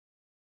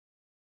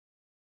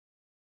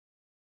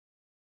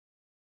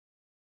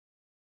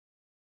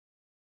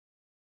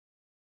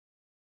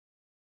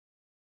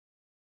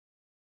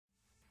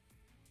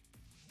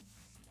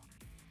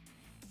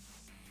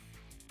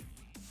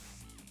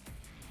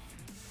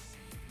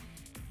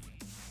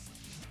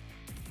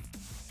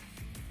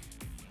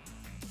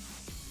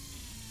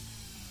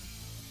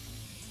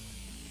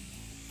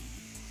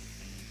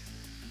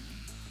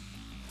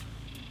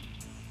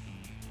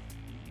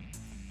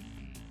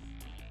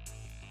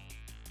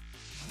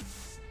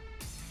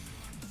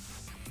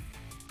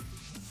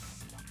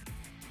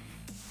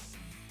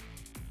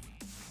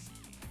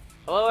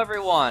Hello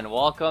everyone,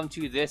 welcome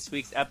to this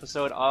week's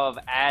episode of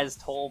As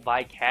Told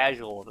by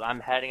Casuals. I'm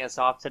heading us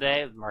off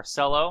today with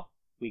Marcelo.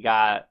 We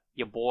got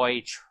your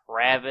boy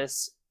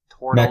Travis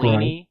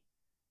Tortellini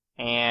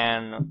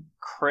and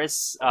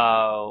Chris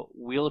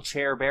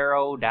Wheelchair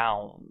Barrow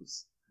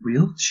Downs.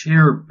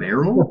 Wheelchair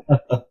barrel?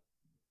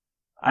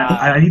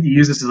 I need to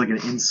use this as like an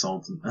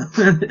insult.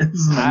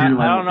 I don't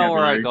know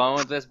where I'm going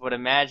with this, but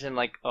imagine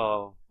like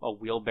a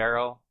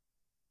wheelbarrow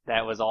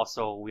that was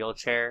also a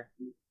wheelchair.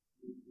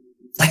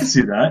 I can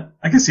see that.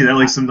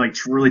 Like some like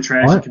really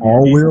trashy. Aren't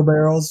all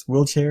wheelbarrows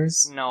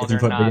wheelchairs? No, they're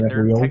not.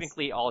 They're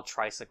technically all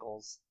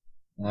tricycles.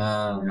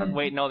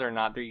 Wait, no, they're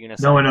not. They're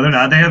unicycles. No, they're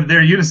not.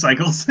 They're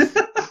unicycles.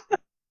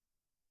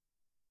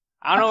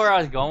 I don't know where I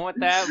was going with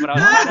that, but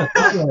I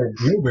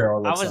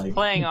was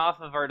playing off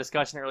of our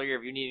discussion earlier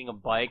of you needing a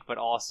bike, but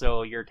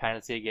also your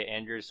tendency to get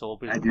injured, so we'll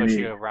push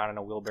you around in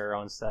a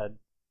wheelbarrow instead.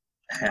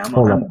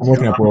 Hold on, I'm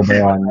looking up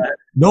wheelbarrow.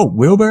 No,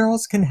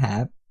 wheelbarrows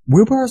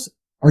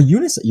are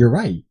unicycles. You're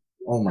right.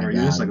 Oh my god.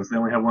 Unicycles, they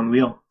only have one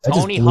wheel.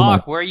 Tony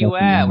Hawk, where are you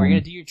at? We're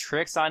gonna do your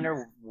tricks on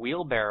your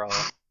wheelbarrow.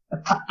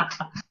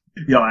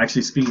 Yo,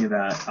 actually, speaking of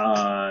that,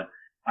 I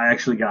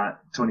actually got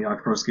Tony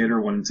Hawk Pro Skater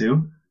 1 and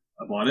 2.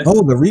 I bought it.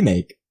 Oh, the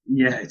remake.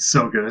 Yeah, it's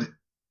so good.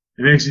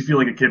 It makes you feel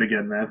like a kid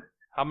again, man.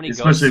 How many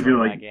ghosts are in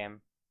that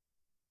game?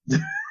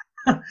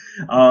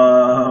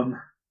 I'm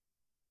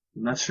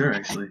not sure,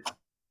 actually.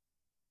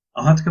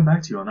 I'll have to come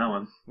back to you on that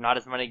one. Not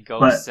as many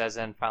ghosts as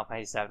in Final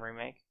Fantasy VII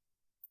Remake?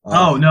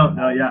 Not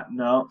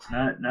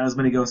as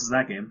many ghosts as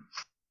that game.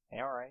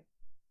 Yeah, alright.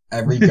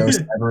 Every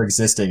ghost ever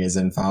existing is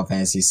in Final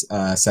Fantasy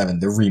VII,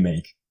 the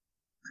remake.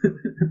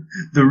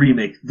 The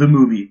remake, the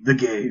movie, the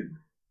game.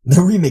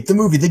 The remake, the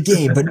movie, the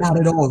game, but not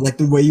at all like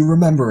the way you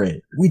remember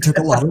it. We took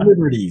a lot of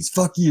liberties.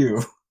 Fuck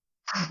you.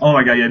 Oh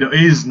my god, yeah, no,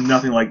 it is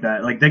nothing like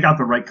that. Like, they got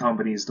the right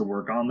companies to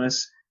work on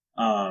this.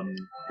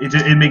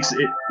 It makes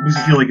you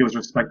feel like it was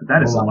respected.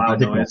 That is a loud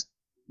noise.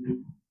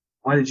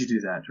 Why did you do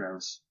that,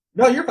 Travis?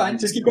 No, you're fine.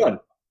 Just keep going.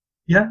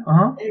 Yeah,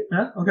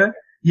 yeah, okay.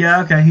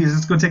 Yeah, okay,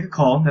 let's go take a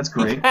call. That's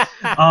great.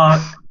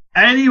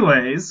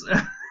 Anyways,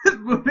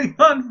 moving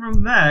on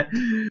from that,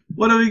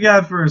 what do we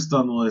got first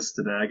on the list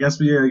today? I guess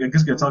we're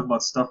gonna talk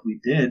about stuff we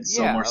did.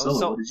 So,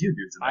 Marcelo, what did you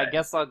do today? I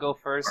guess I'll go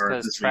first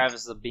because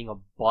Travis is being a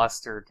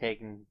buster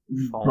taking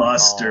phone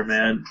Buster,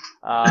 calls.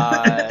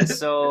 Man.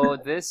 So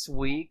this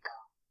week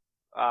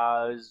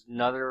was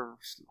another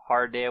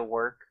hard day of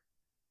work.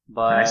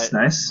 But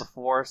nice.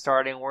 Before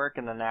starting work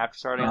and then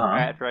after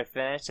after I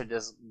finished, I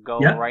just go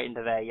right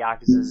into that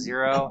Yakuza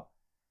 0.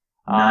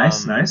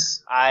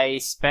 Nice. I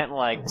spent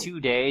like 2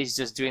 days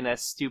just doing that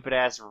stupid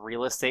ass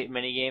real estate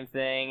minigame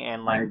thing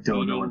and like I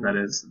don't know what that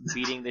is.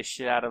 Beating the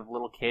shit out of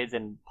little kids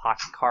and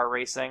pocket car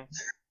racing.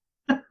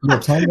 Yo,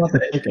 tell me about the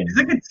chicken. It's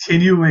a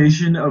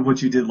continuation of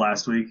what you did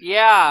last week.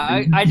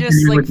 Yeah, I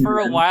just like for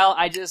a while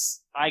I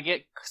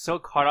get so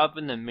caught up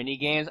in the mini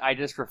games I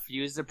just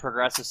refuse to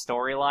progress the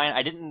storyline.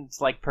 I didn't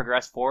like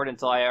progress forward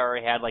until I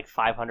already had like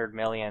 500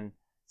 million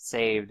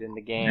saved in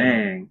the game.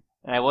 Dang.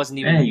 And I wasn't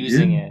even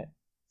using it.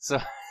 So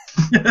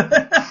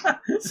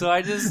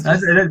I just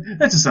that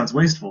just sounds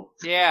wasteful.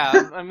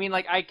 Yeah, I mean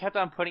like I kept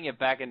on putting it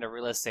back into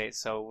real estate,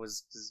 so it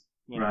was just,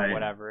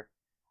 whatever.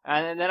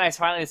 And then I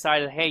finally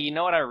decided, hey, you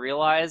know what I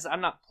realized?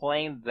 I'm not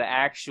playing the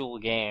actual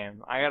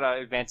game. I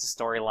gotta advance the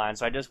storyline.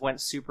 So I just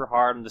went super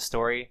hard on the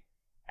story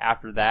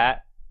after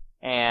that.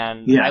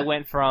 And I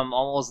went from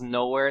almost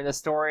nowhere in the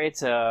story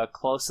to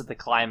close to the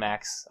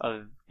climax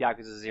of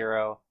Yakuza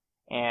 0.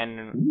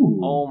 And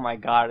oh my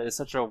god, it is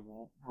such a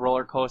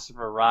roller coaster of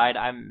a ride.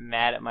 I'm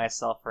mad at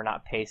myself for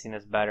not pacing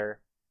this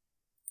better.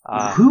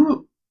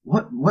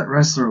 What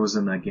wrestler was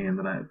in that game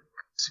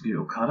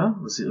Okada?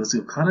 Was it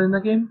Okada in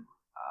that game?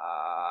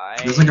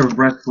 There's like a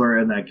wrestler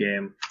in that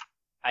game.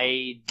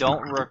 I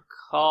don't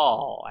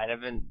recall. I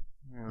haven't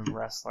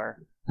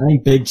wrestler. I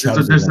think Big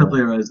Chubb's There's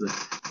definitely a wrestler.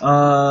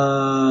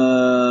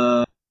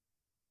 No,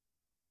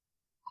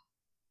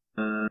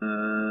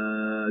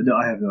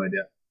 I have no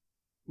idea.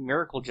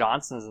 Miracle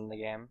Johnson's in the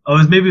game.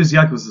 Oh, maybe it was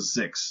Yakuza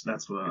 6.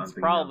 That's what I'm thinking. It's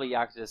probably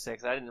Yakuza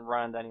 6. I didn't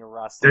run into any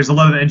wrestlers. There's a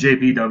lot of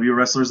NJPW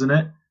wrestlers in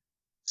it.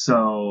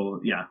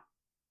 So, yeah.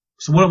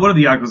 So one of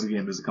the Yakuza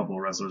games is a couple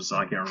of wrestlers, so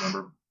I can't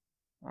remember.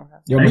 Okay.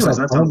 Yo, anyways,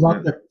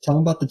 tell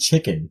me about the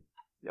chicken.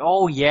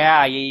 Oh,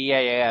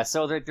 yeah.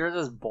 So there's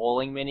this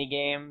bowling mini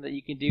game that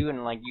you can do,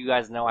 and like you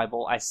guys know,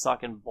 I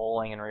suck in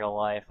bowling in real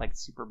life, like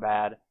super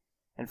bad.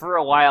 And for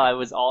a while, I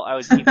was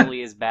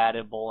equally as bad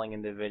at bowling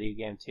in the video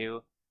game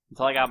too,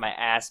 until I got my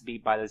ass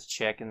beat by this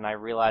chick, and I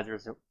realized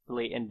there's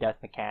really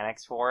in-depth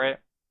mechanics for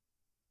it.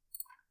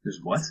 There's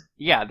what?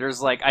 Yeah,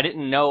 there's like I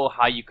didn't know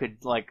how you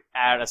could like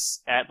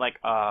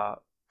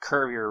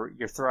curve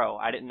your throw.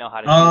 I didn't know how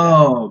to do that.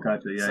 Oh,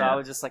 gotcha. Yeah. So I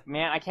was just like,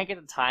 man, I can't get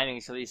the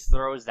timing so these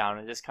throws down,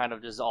 and just kind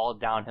of just all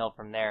downhill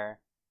from there.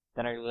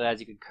 Then I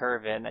realized you could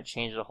curve it, and that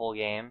changed the whole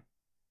game.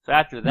 So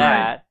after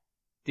that,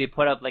 they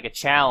put up like a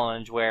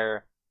challenge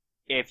where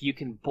if you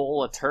can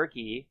bowl a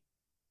turkey,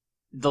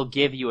 they'll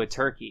give you a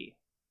turkey,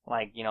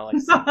 like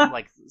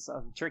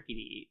some turkey to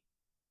eat.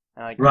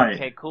 And I'm like,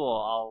 okay,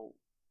 cool,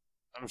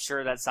 I'm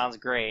sure that sounds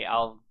great.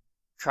 I'll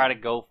try to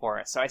go for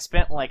it. So I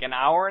spent like an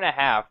hour and a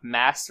half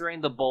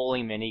mastering the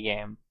bowling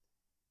minigame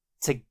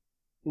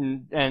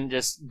and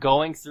just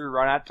going through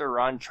run after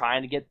run,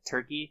 trying to get the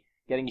turkey,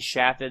 getting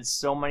shafted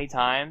so many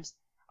times.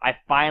 I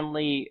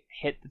finally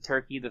hit the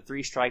turkey, the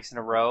 3 strikes in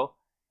a row,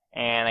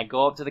 and I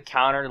go up to the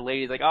counter. The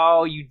lady's like,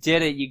 "Oh, you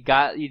did it! You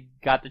got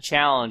the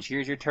challenge.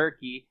 Here's your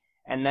turkey."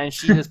 And then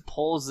she just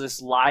pulls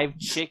this live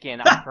chicken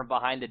out from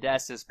behind the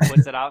desk, just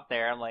puts it out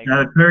there. I'm like,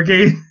 "Not a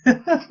turkey."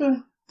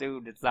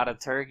 Dude, it's not a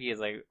turkey.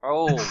 It's like,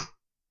 oh,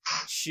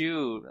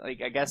 shoot.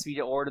 Like, I guess we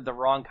ordered the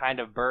wrong kind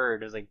of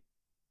bird. It's like,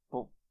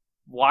 well,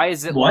 why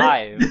is it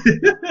live?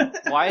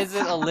 Why is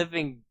it a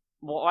living?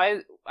 Why?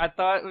 I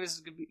thought it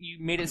was.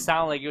 You made it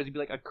sound like it would be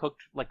like a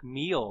cooked like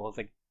meal. It's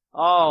like,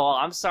 oh, well,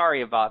 I'm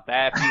sorry about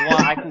that. If you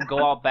want, I can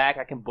go out back.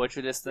 I can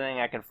butcher this thing.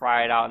 I can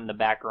fry it out in the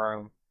back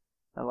room.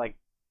 I'm like,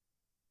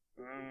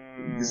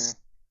 this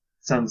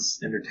sounds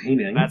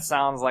entertaining. That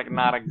sounds like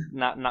not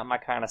my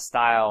kind of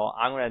style.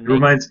 I'm gonna. It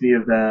reminds me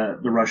of the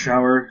Rush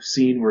Hour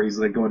scene where he's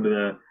like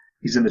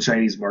he's in the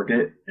Chinese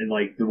market and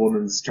like the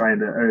woman's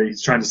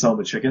he's trying to sell him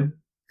a chicken.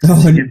 Oh,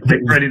 he's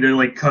like ready to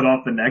like cut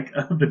off the neck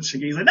of the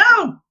chicken. He's like,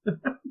 "No,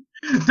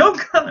 don't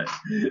cut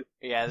it."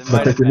 Yeah,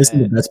 but like, you're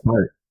missing the best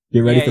part. Get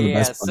ready for the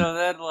best part. So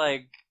then,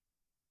 like,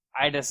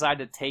 I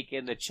decided to take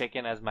in the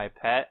chicken as my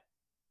pet.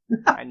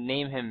 I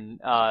name him.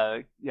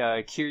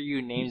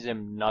 Kiryu names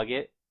him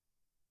Nugget.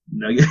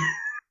 Nugget.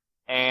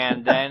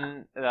 And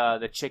then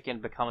the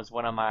chicken becomes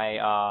one of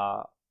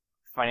my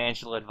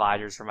financial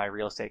advisors for my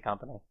real estate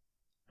company.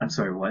 I'm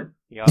sorry, what?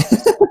 Yup.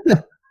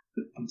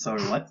 I'm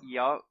sorry, what?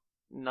 Yup.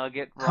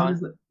 Nugget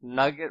runs the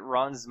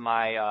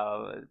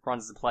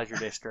pleasure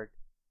district.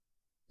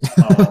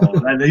 Oh,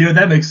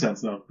 that makes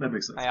sense though. That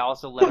makes sense. I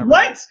also let him.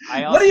 What?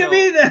 What do you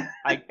mean?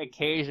 I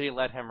occasionally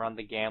let him run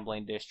the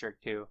gambling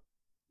district too.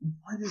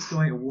 What is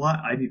going? What?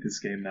 I need this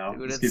game now.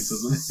 Dude, this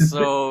it's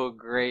so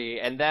great.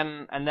 And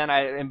then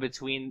I, in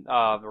between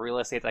the real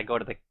estates, I go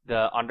to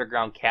the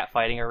underground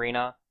catfighting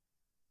arena,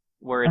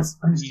 where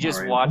you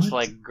just watch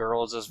like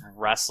girls just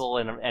wrestle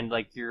and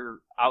like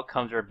your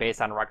outcomes are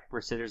based on rock paper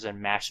scissors and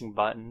mashing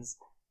buttons.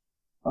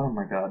 Oh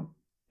my god!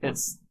 I'm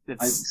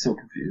so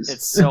confused.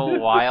 It's so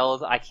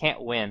wild. I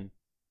can't win.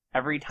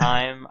 Every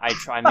time I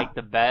try make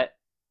the bet,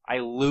 I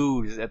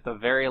lose at the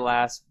very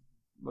last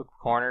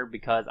corner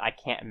because I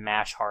can't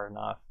mash hard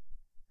enough.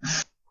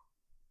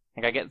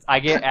 Like I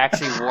get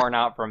actually worn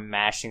out from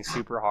mashing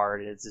super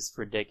hard. It's just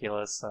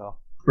ridiculous. So,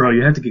 bro,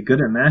 you have to get good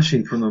at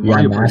mashing from the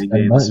Mario Party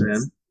games,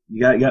 man.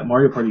 You got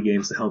Mario Party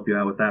games to help you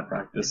out with that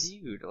practice.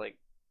 Dude, like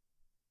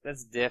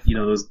that's different. You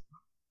know those.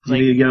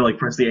 You gotta like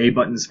press the A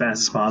button as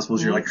fast as possible.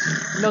 So you're like.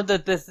 No, the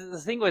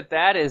thing with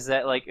that is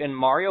that like in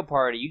Mario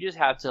Party, you just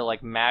have to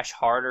like mash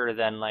harder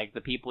than like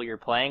the people you're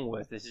playing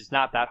with. It's just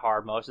not that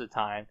hard most of the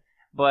time.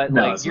 But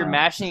like you're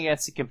mashing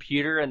against a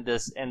computer in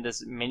this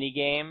mini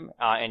game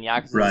in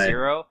Yakuza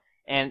 0,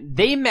 and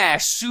they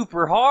mash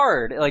super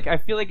hard. Like I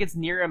feel like it's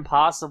near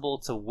impossible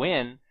to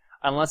win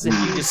unless if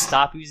you just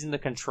stop using the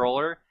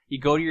controller, you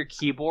go to your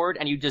keyboard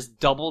and you just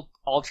double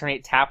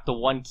alternate tap the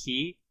one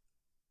key.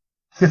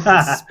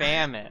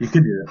 Spam it. You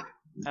could do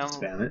that.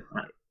 Spam it.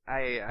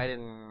 I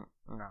didn't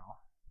know.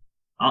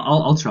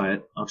 I'll try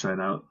it. I'll try it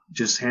out.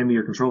 Just hand me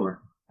your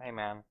controller. Hey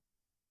man.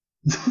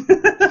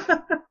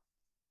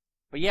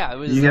 But yeah, it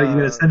was. You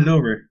gotta send it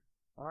over.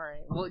 All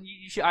right. Well,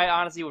 you should. I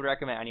honestly would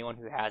recommend anyone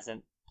who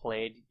hasn't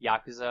played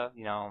Yakuza.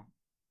 You know,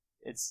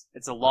 it's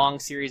a long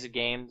series of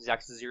games.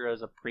 Yakuza 0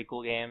 is a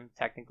prequel game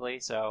technically,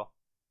 so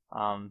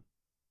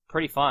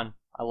pretty fun.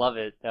 I love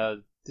it.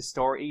 The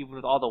story, even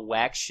with all the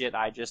whack shit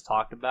I just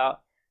talked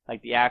about,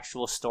 like the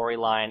actual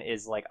storyline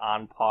is like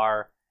on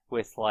par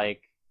with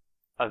like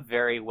a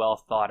very well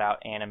thought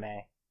out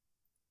anime.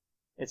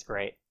 It's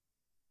great.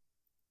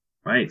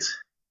 Right.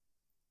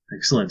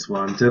 Excellent.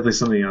 Well, definitely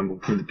something I'm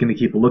going to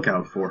keep a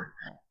lookout for.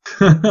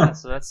 Yeah,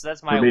 so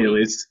that's my week. At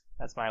least.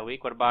 That's my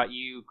week. What about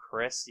you,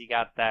 Chris? You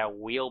got that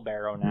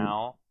wheelbarrow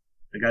now.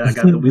 I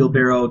got the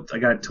wheelbarrow. I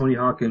got Tony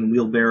Hawk and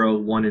Wheelbarrow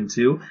 1 and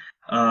 2.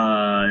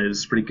 It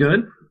was pretty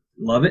good.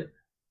 Love it.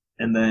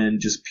 And then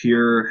just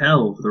pure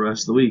hell for the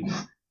rest of the week.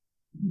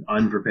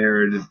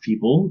 Unprepared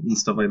people and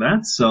stuff like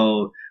that.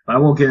 So I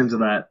won't get into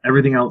that.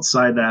 Everything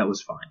outside that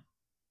was fine.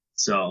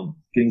 So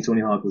getting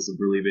Tony Hawk was a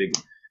really big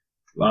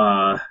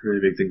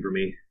thing for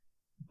me.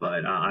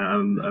 But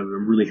I'm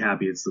really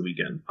happy it's the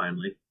weekend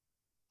finally.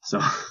 So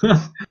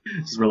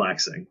just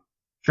relaxing.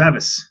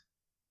 Travis,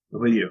 what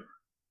about you?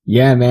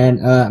 Yeah,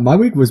 man. My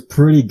week was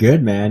pretty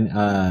good, man.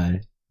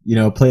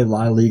 Played a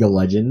lot of League of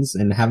Legends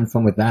and having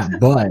fun with that.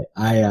 But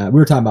we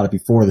were talking about it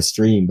before the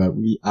stream, but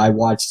I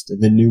watched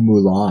the new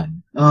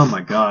Mulan. Oh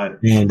my god.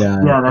 And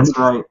yeah, that's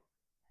right.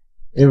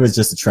 It was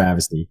just a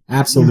travesty.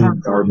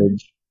 Absolute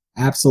garbage.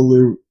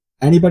 Absolute.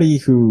 Anybody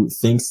who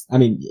thinks,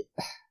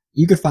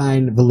 you could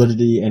find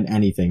validity in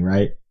anything,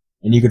 right?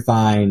 And you could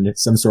find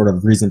some sort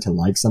of reason to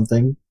like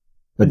something.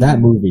 But that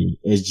movie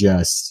is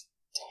just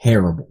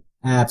terrible.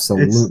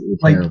 Absolutely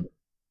terrible.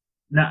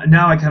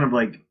 Now I kind of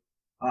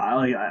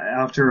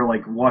after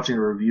watching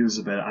the reviews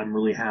of it, I'm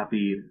really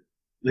happy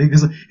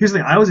Because here's the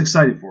thing, I was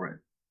excited for it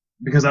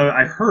because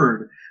I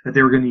heard that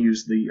they were going to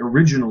use the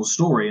original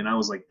story, and I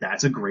was like,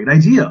 that's a great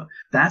idea.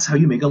 That's how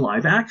you make a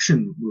live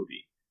action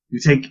movie.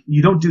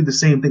 You don't do the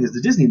same thing as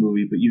the Disney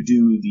movie, but you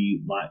do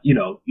you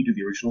do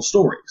the original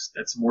stories.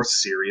 That's a more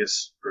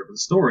serious, driven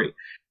story.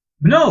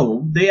 But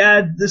no, they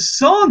add the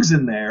songs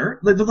in there.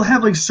 They'll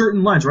have like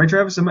certain lines, right,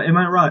 Travis? Am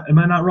I right? Am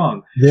I not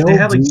wrong? They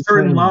have like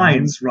certain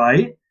lines,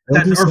 right,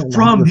 that are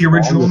from the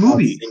original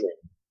movie.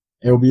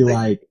 It'll be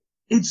like,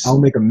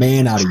 I'll make a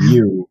man out of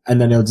you,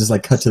 and then it'll just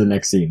like cut to the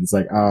next scene. It's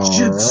like,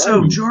 oh,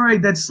 so Jory,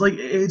 that's like,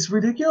 it's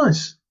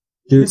ridiculous.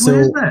 Dude, so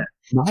what is that?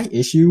 My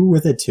issue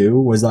with it too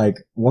was like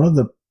one of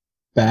the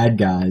bad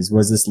guys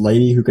was this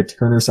lady who could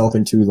turn herself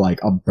into like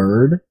a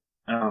bird.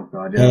 Oh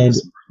god, yeah. And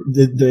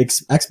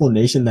the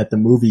explanation that the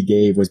movie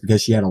gave was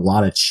because she had a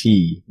lot of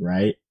chi,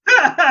 right?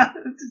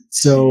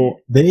 So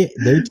they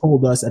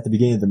told us at the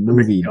beginning of the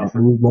movie that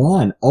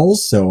Mulan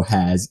also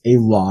has a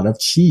lot of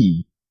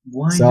chi.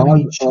 Why? So I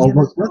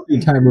was the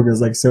entire movie. I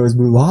was like, so is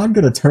Mulan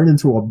gonna turn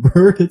into a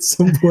bird at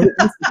some point in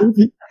this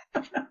movie?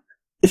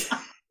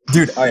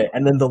 Dude, alright,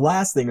 and then the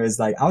last thing was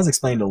like, I was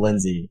explaining to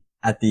Lindsay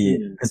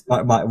because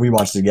we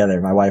watched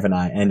together, my wife and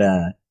I, and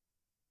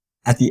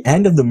at the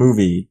end of the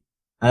movie,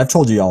 and I've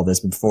told you all this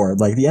before,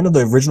 like the end of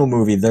the original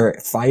movie,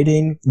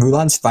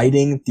 Mulan's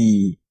fighting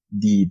the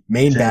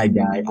main bad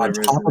guy on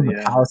top of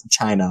the Palace of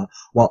China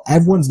while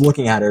everyone's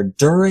looking at her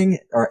during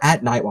or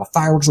at night while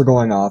fireworks are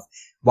going off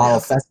while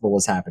a festival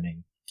is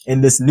happening.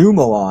 In this new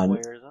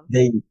Mulan,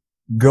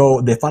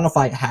 the final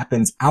fight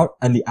happens out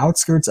on the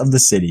outskirts of the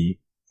city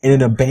in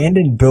an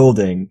abandoned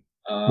building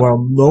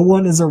while no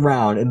one is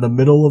around in the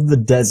middle of the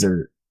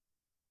desert,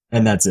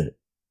 and that's it.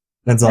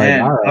 That's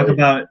like, all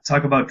right.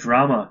 Talk about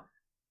drama.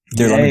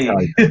 Dude, let me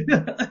tell you.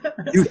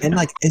 Dude, and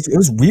like, it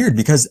was weird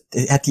because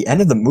at the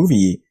end of the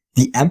movie,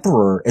 the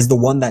Emperor is the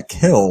one that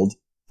killed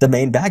the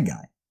main bad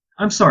guy.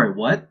 I'm sorry,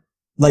 what?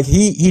 Like,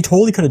 he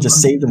totally could have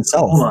just saved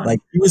himself. Like,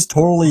 he was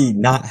totally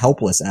not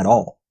helpless at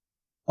all.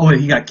 Oh, wait,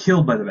 he got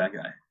killed by the bad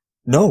guy.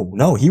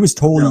 No, he was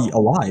totally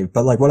alive.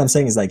 But like, what I'm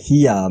saying is like,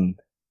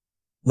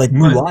 like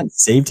Mulan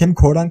saved him,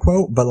 quote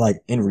unquote, but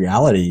like, in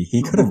reality,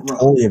 he could have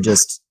totally have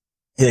just,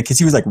 cause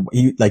he was like,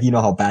 you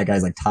know how bad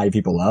guys like tie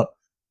people up?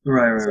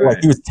 Right. So,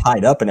 like, he was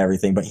tied up and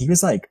everything, but he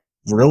was like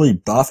really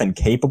buff and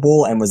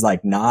capable and was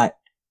like not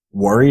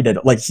worried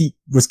at, like, he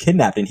was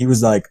kidnapped and he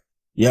was like,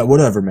 yeah,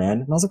 whatever, man.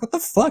 And I was like, what the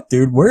fuck,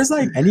 dude? Where's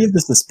like any of the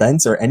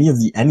suspense or any of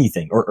the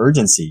anything or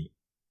urgency?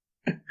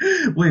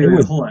 Wait,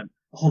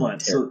 hold on.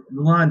 So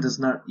Mulan does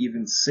not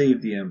even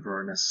save the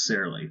Emperor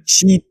necessarily.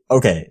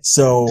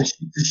 So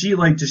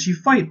does she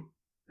fight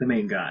the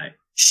main guy?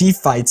 She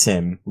fights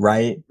him,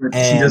 right? But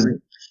she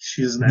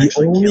doesn't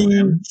actually kill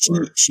him.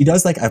 She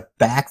does like a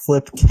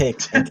backflip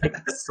kick and kick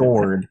the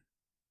sword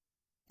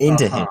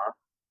into him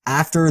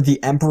after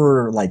the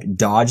Emperor like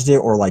dodged it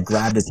or like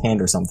grabbed his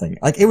hand or something.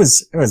 Like it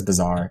was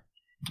bizarre.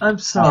 I'm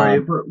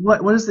sorry, but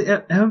what is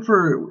the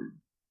Emperor?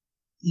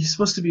 He's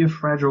supposed to be a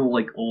fragile,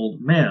 like, old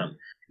man.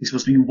 He's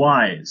supposed to be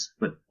wise,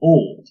 but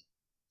old.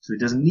 So he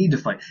doesn't need to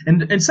fight.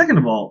 And second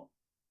of all,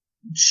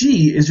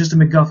 she is just a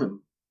MacGuffin.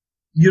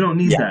 You don't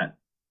need that.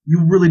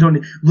 You really don't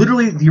need...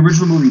 Literally, the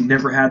original movie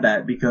never had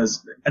that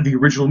because the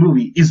original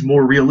movie is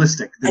more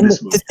realistic than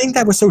this movie. The thing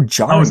that was so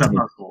jarring... How is that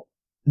possible?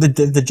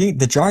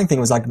 The jarring thing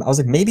was like, I was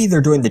like, maybe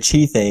they're doing the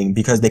chi thing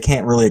because they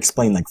can't really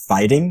explain like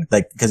fighting,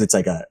 like, because it's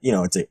like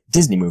it's a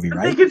Disney movie,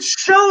 right? They can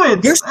show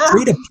it! There's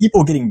straight up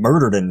people getting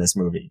murdered in this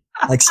movie.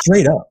 Like,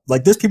 straight up.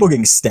 Like, there's people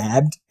getting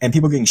stabbed and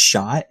people getting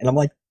shot, and I'm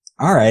like,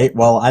 alright,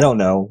 well, I don't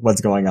know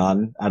what's going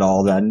on at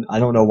all then. I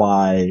don't know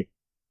why.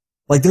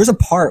 Like, there's a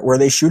part where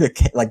they shoot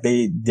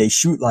they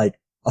shoot like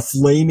a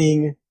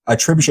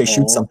trebuchet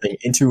shoots something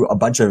into a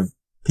bunch of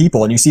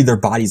people, and you see their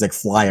bodies like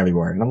fly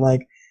everywhere, and I'm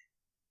like,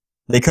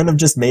 they couldn't have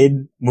just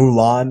made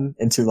Mulan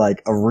into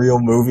like a real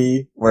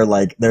movie where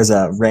like there's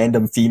a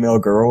random female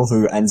girl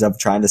who ends up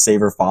trying to save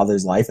her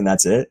father's life and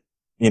that's it.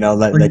 You know,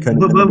 they couldn't.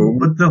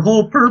 But the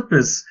whole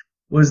purpose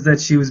was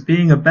that she was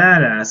being a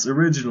badass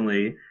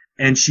originally,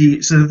 and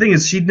so the thing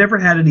is, she'd never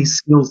had any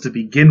skills to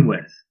begin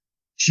with.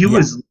 She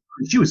was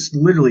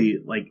literally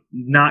like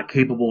not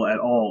capable at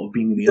all of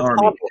being in the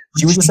army.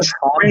 She was just a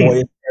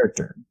tomboy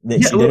character.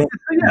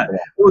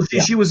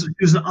 She was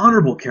an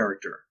honorable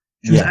character.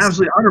 She was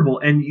absolutely honorable,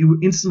 and you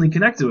instantly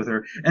connected with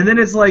her. And then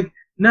it's like,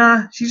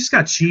 nah, she just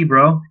got chi,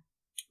 bro.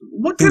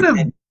 What kind of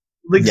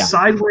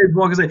sideways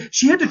walk is that?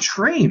 She had to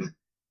train.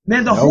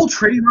 Man, the whole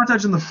training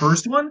montage in the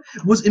first one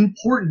was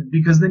important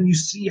because then you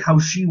see how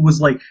she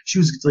was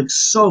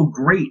so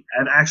great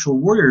at actual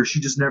warrior.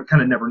 She just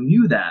never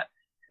knew that.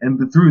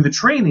 And through the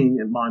training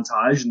and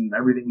montage and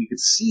everything, we could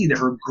see that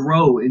her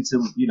grow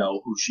into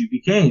who she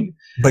became.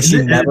 But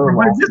she never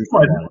lost.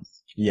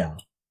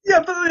 Yeah,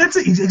 but that's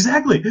it.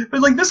 Exactly. But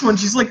like this one,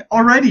 she's like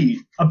already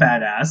a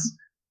badass,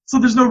 so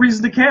there's no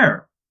reason to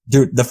care.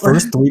 Dude, the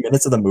first 3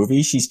 minutes of the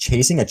movie, she's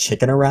chasing a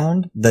chicken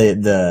around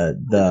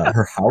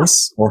her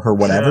house or her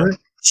whatever. Yeah.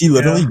 She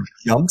literally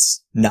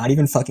jumps, not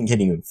even fucking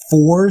kidding you,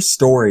 4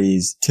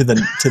 stories to the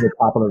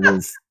top of the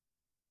roof.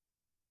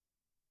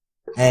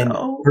 And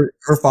No.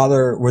 her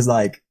father was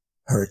like,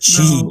 her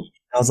cheese. No.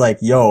 I was like,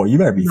 yo, you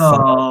better be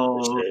No,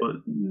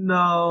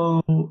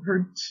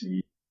 her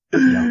cheese.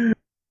 Yeah.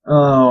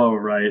 Oh,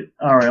 right.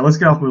 All right, let's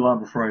get off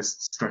Mulan before I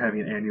start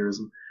having an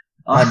aneurysm.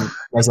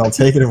 Marcel,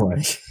 take it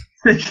away.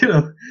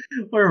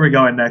 Where are we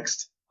going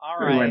next? All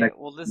right.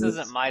 Well, this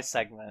isn't my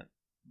segment,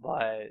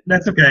 but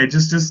that's okay.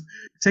 Just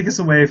take us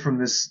away from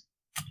this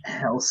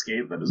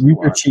hellscape that is. Use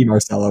your chi,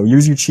 Marcelo.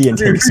 Use your chi and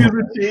take us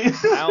away.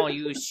 I don't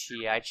use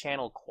chi. I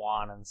channel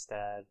Quan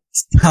instead.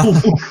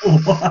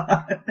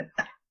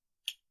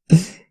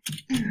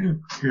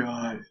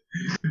 God,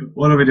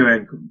 what are we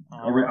doing?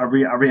 Are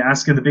we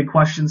asking the big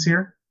questions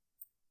here?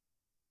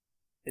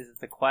 Is it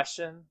the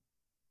question?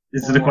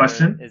 Is it a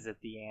question? Is it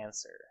the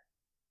answer?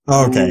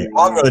 Okay,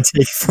 I'm going to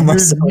take it from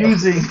myself.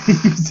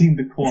 Using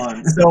the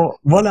Quan. So,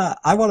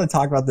 I want to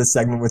talk about this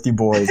segment with you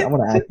boys. I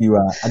want to ask you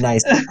a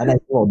nice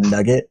little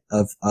nugget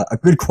of a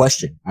good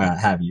question.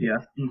 Have you?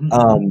 Yeah.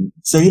 Mm-hmm.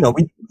 So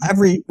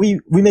we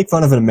make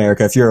fun of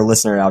America. If you're a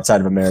listener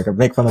outside of America,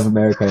 make fun of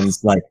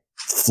Americans like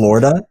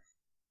Florida.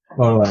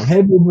 Like,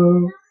 hey boo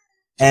boo,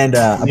 and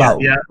about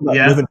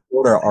live in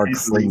Florida are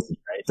crazy,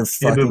 right? They're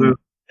fucking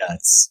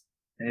nuts.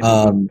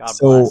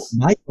 So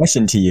my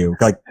question to you,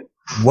 like,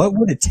 what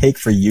would it take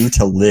for you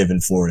to live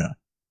in Florida?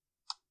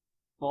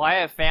 Well, I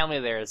have family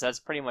there, so that's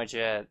pretty much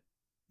it.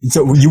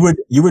 So you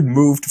would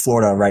move to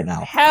Florida right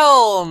now?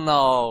 Hell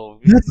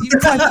no!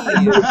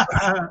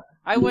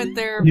 I went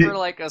there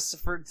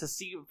for to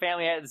see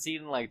family I hadn't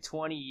seen in like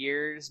 20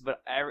 years,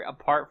 but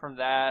apart from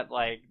that,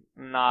 like,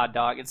 nah,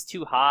 dog, it's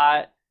too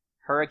hot.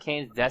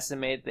 Hurricanes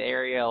decimate the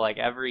area like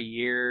every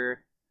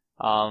year.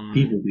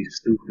 People be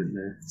stupid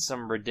there.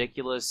 Some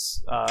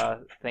ridiculous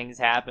things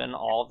happen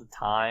all the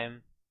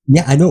time.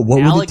 Yeah, I know.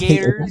 What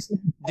alligators?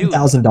 Would it take?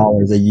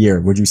 $1,000 a year.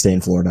 Would you stay in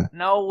Florida?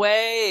 No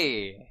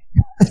way,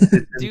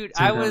 dude.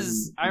 I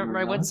remember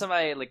I went to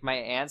my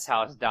aunt's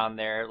house down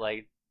there.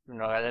 Like,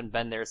 I hadn't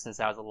been there since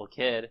I was a little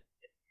kid,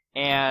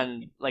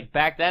 and like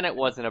back then it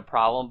wasn't a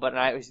problem. But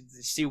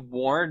she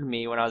warned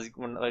me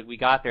when we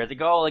got there. They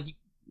go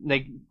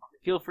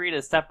feel free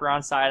to step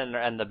around side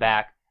and the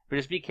back, but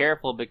just be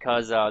careful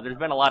because there's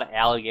been a lot of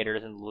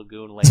alligators in the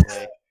lagoon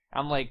lately.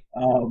 I'm like,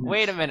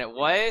 wait a minute,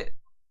 what?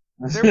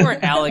 There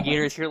weren't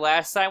alligators here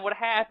last time. What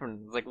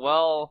happened? Like,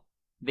 well,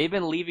 they've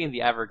been leaving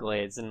the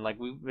Everglades, and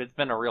it's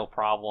been a real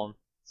problem.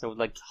 So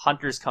like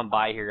hunters come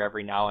by here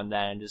every now and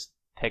then and just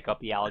pick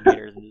up the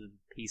alligators and just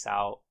peace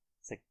out.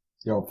 It's like,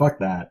 yo, fuck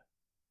that.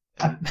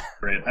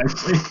 Great,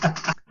 actually.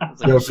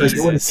 Yo,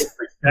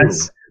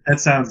 that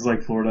sounds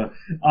like Florida.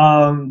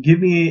 Give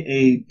me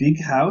a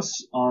big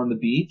house on the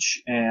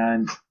beach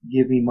and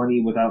give me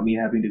money without me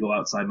having to go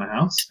outside my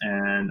house,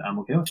 and I'm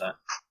okay with that.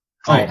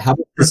 All right, how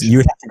about this? You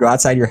would have to go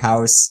outside your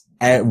house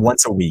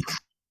once a week.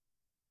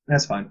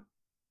 That's fine.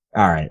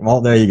 All right, well,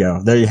 there you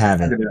go. There you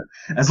have it.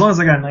 As long as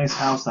I got a nice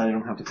house that I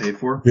don't have to pay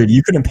for. Dude,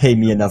 you couldn't pay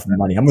me enough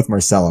money. I'm with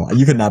Marcelo.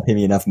 You could not pay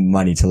me enough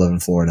money to live in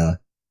Florida.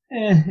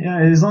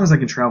 Yeah, as long as I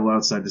can travel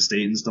outside the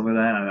state and stuff like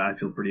that, I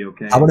feel pretty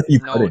okay. How about if you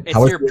couldn't? It's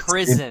your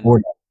prison.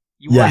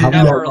 You are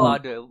never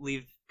allowed to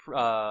leave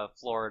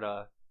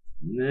Florida.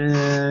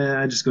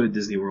 Nah, I just go to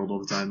Disney World all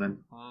the time then.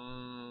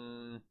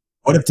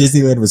 What if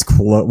Disneyland was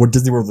closed? What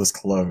Disney World was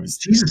closed?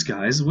 Jesus,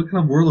 guys, what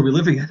kind of world are we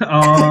living in?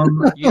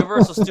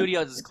 Universal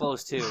Studios is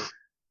closed too.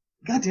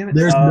 God damn it!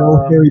 There's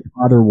no Harry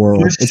Potter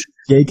world. It's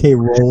J.K.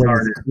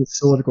 Rowling's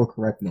political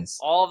correctness.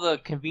 All the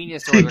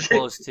convenience stores are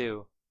closed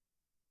too.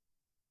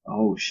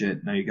 Oh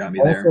shit! Now you got me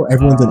also, there.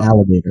 Everyone's an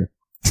alligator.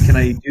 Can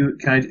I do?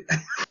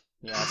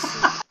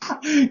 Yes.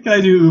 Can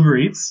I do Uber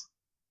Eats?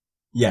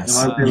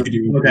 Yes. You can do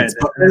Uber okay. Eats.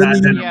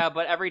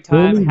 But every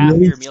time half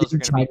of your meals are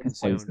going to be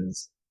consumed.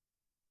 Places.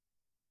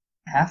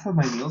 Half of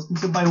my meals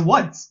consumed by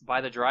what?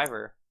 By the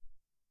driver.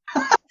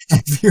 Half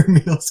of your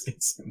meals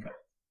consumed.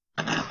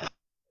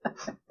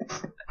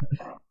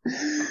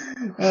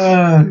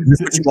 Is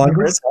this what you want,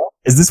 Chris?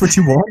 Is this what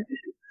you want?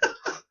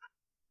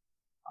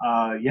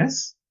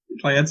 Yes.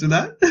 Can I answer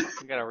that?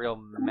 You got a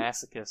real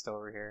masochist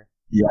over here.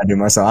 Yeah, I do,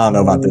 Marcel. I don't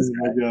know about this.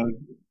 Oh my God.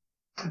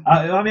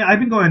 I mean, I've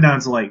been going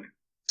down to like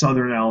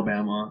southern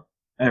Alabama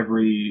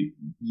every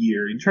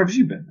year. Travis,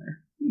 you've been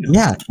there.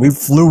 Yeah, we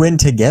flew in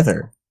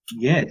together.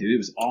 Yeah, dude, it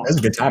was awesome. It was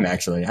a good time,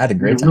 actually. I had a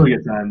great time. Really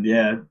good time,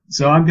 yeah.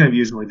 So I'm kind of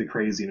using like the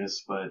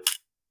craziness, but.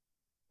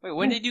 Wait,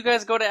 when did you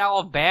guys go to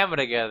Alabama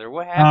together?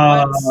 What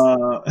happened?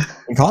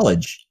 In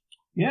college.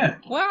 Yeah.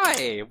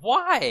 Why?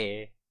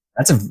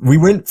 We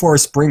went for a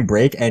spring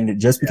break, and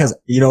just because,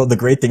 the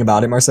great thing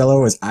about it,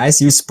 Marcelo, is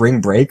ISU spring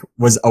break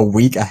was a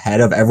week ahead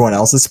of everyone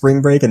else's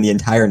spring break in the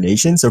entire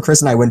nation. So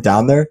Chris and I went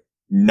down there.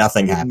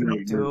 Nothing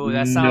happened. Dude,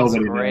 that sounds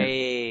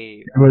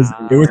great. It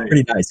was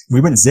pretty nice. We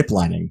went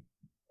ziplining.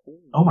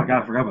 Oh my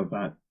God, I forgot about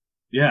that.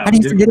 Yeah. How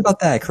did you forget about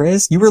that,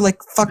 Chris? You were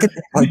like fucking.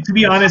 To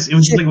be honest, it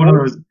was just like one of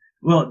those.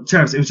 Well,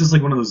 Travis, it was just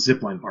like one of those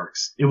zipline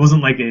parks. It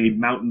wasn't like a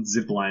mountain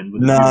zipline.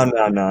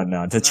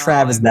 No. To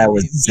Travis, that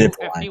was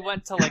zipline. If he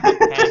went to like a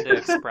Panda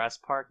Express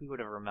park, he would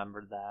have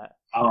remembered that.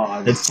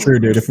 Oh, it's true,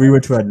 dude. If we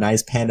went to a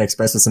nice Panda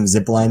Express with some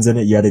zip lines in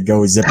it, you had to go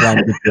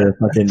zipline with your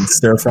fucking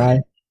stir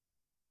fry.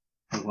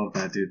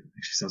 that, dude.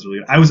 Actually sounds really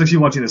good. I was actually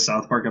watching a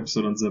South Park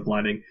episode on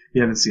ziplining. If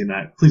you haven't seen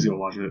that, please go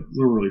watch it.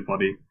 They're really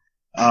funny.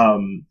 But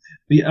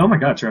yeah, oh my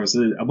god, Travis,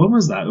 when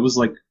was that? It was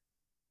like...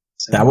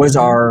 That was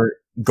our...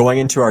 going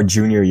into our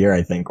junior year,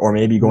 I think. Or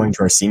maybe going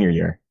to our senior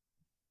year.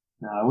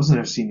 No, it wasn't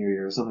our senior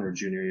year. It was definitely our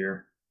junior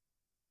year.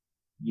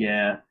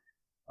 Yeah.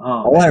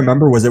 Oh, all I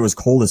remember was it was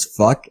cold as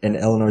fuck in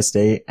Illinois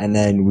State, and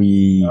then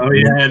we... Oh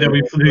yeah, and then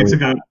we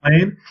took a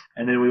plane,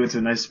 and then we went to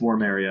a nice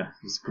warm area.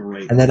 It was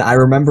great. And then I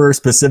remember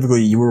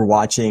specifically you were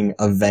watching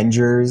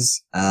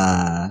Avengers,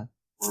 Captain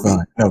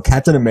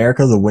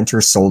America: The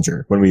Winter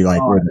Soldier when we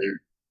were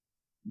there.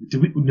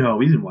 Did we? No,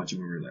 we didn't watch it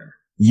when we were there.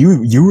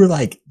 You were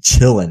like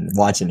chilling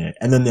watching it,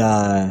 and then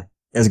it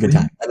was a good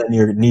time. And then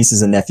your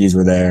nieces and nephews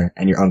were there,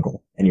 and your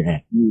uncle and your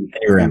aunt and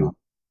your grandma.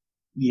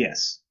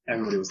 Yes,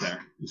 everybody was there.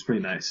 It was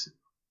pretty nice.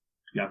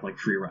 You got like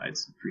free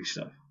rides, free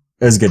stuff.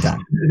 It was a good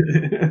time.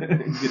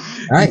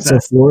 All right, so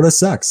Florida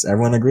sucks.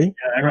 Everyone agree?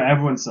 Yeah,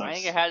 everyone sucks. I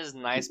think it has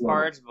nice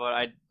parts,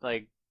 but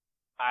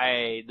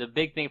the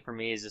big thing for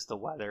me is just the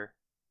weather.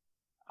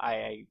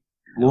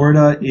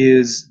 Florida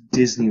is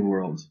Disney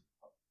World.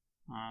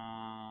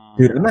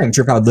 Dude, I'm not even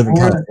sure if I would live in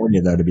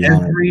California though, to be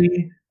honest.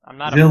 I'm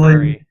not a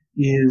furry.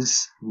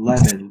 Is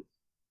lemon.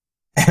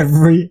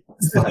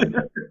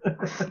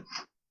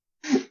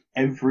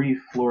 Every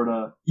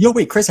Florida. Yo,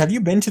 wait, Chris, have you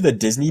been to the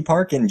Disney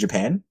park in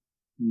Japan?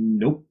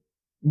 Nope.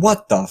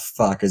 What the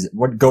fuck is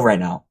it? Go right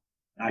now.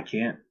 I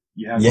can't.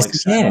 You have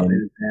yes, you can.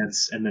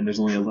 Advance, and then there's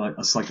only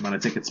a select amount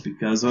of tickets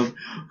because of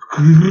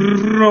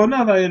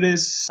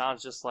coronavirus.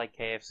 Sounds just like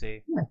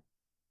KFC. Yeah.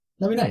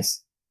 That'd be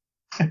nice.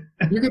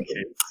 You're good.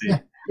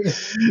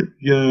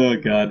 Yeah, oh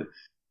god.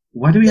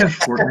 Why do we have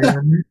Fortnite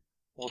on here?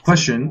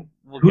 Question.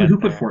 Who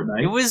put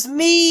Fortnite? It was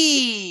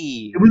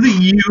me! It was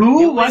you?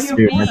 It was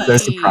me! I'm so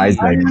surprised.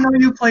 I didn't know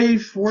you play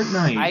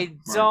Fortnite. I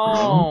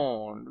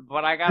don't,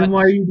 but I gotta...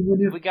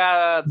 We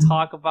gotta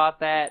talk about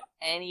that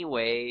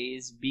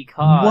anyways,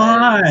 because...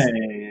 Why?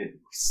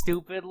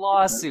 Stupid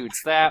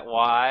lawsuits, that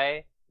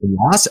why.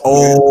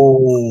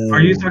 Oh! Are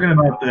you talking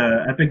about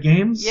the Epic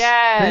Games?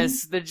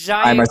 Yes! The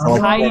giant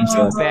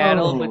kaiju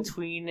battle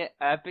between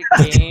Epic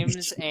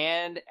Games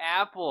and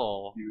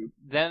Apple.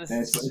 Them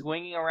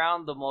swinging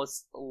around the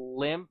most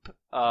limp,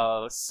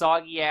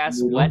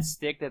 soggy-ass wet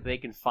stick that they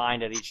can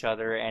find at each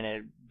other, and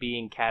it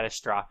being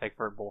catastrophic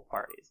for both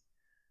parties.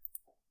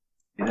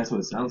 Yeah, that's what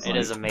it sounds like. It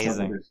is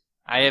amazing.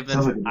 I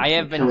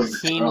have been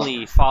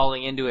keenly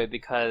following into it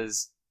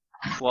because,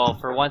 well,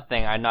 for one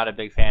thing, I'm not a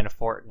big fan of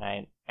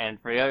Fortnite. And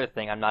for the other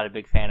thing, I'm not a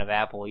big fan of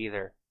Apple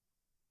either.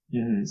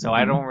 Mm-hmm. So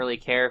I don't really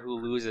care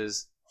who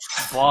loses.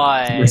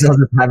 But... We're just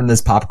having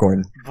this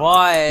popcorn.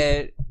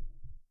 But...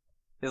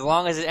 as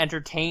long as it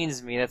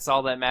entertains me, that's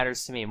all that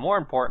matters to me. More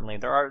importantly,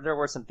 there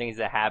were some things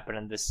that happened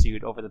in this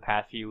suit over the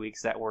past few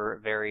weeks that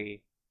were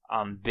very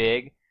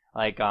big.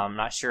 Like, I'm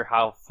not sure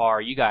how far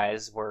you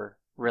guys were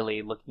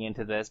really looking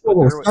into this. But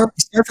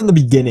start from the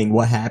beginning,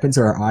 what happened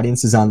so our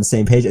audience is on the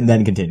same page, and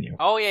then continue.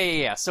 Oh,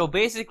 yeah. So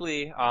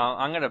basically,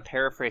 I'm going to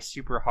paraphrase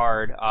super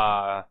hard.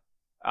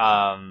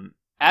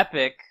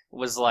 Epic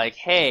was like,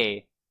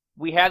 hey,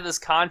 we had this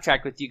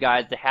contract with you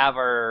guys to have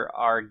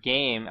our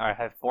game, or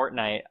have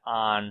Fortnite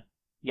on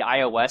the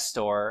iOS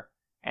store,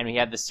 and we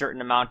had this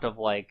certain amount of,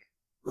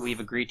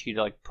 we've agreed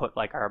to put,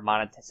 our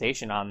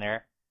monetization on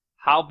there.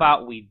 How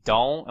about we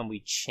don't, and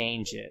we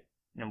change it?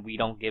 And we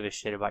don't give a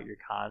shit about your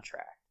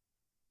contract.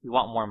 We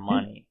want more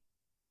money.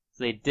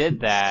 So they did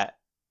that,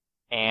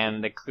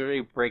 and it clearly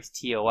breaks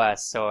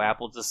TOS, so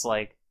Apple just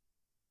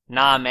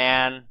nah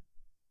man,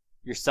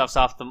 your stuff's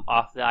off the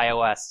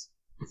iOS.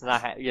 It's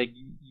not,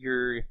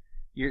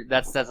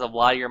 that's a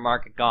lot of your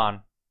market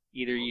gone.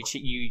 Either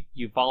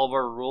you follow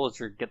our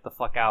rules or get the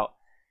fuck out.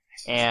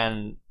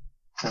 And,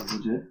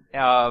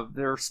 the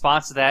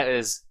response to that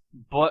is,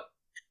 but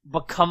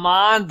come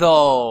on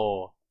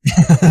though!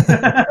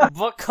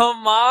 But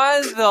come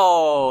on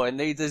though! And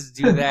they just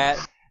do that.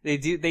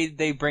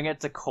 They bring it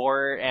to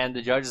court, and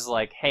the judge is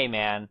like, hey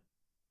man,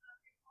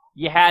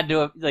 you had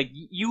to,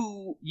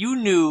 you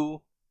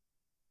knew,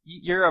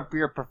 you're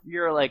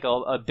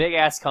a big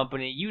ass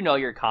company, you know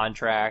your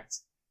contract,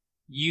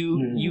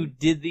 you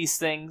did these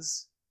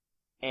things,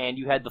 and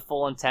you had the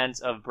full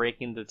intent of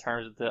breaking the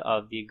terms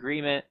of the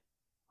agreement,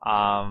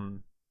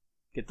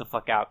 get the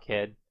fuck out,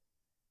 kid.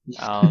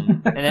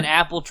 And then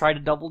Apple tried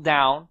to double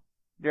down.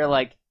 They're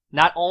like,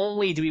 not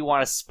only do we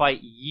want to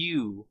spite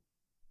you,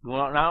 we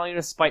want not only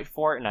to spite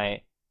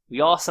Fortnite,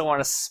 we also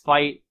want to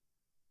spite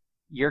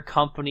your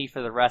company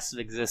for the rest of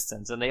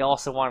existence. And they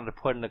also wanted to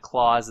put in a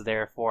clause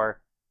there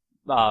for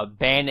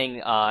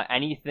banning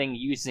anything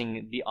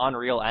using the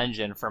Unreal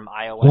Engine from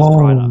iOS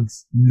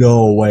products.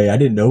 No way, I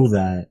didn't know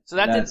that. So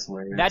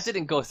that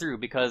didn't go through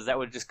because that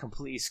would just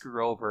completely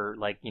screw over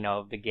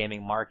the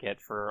gaming market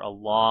for a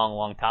long,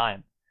 long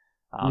time.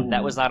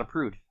 That was not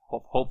approved.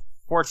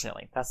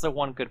 Fortunately, that's the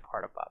one good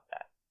part about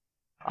that.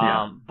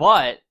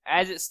 But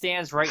as it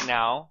stands right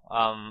now,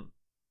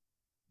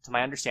 to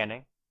my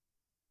understanding,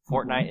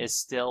 Fortnite is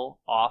still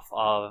off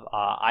of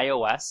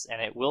iOS, and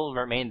it will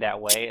remain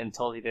that way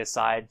until they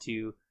decide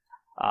to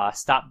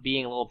stop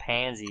being little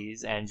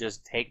pansies and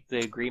just take the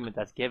agreement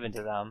that's given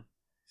to them.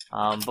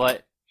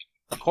 But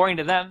according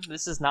to them,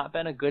 this has not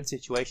been a good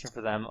situation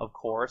for them, of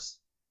course.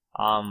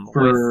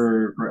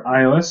 For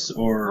iOS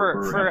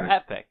or for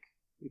Epic.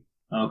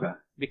 Okay.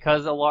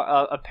 Because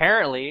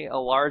apparently a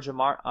large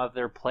amount of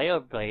their player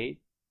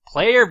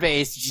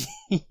base,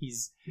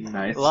 jeez,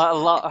 nice. A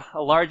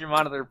large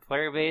amount of their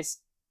player base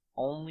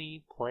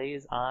only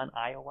plays on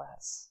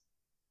iOS.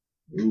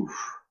 Oof.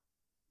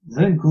 Does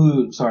that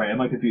include? Sorry,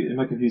 am I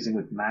confusing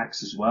with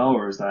Macs as well,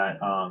 or is that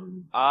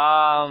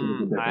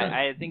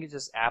I think it's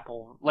just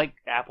Apple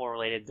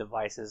related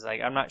devices.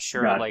 Like I'm not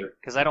sure, gotcha.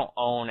 Because I don't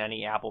own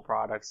any Apple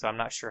products, so I'm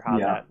not sure how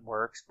that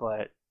works.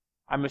 But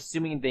I'm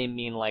assuming they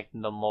mean like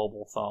the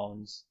mobile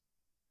phones.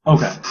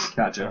 Okay,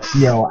 gotcha.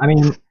 I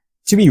mean,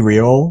 to be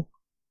real,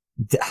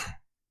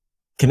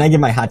 can I give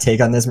my hot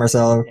take on this,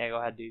 Marcelo? Yeah, go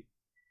ahead,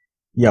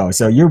 dude.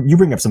 So you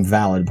bring up some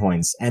valid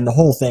points, and the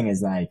whole thing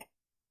is like,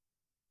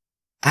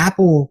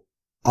 Apple,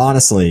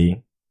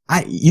 honestly,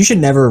 you should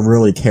never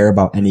really care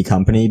about any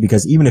company,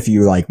 because even if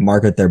you like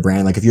market their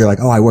brand, like if you're like,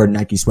 oh, I wear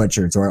Nike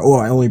sweatshirts, or oh,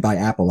 I only buy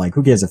Apple, like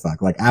who gives a fuck?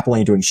 Like Apple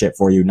ain't doing shit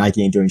for you,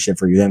 Nike ain't doing shit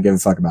for you, they don't give a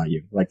fuck about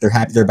you. Like they're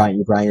happy they're buying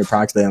your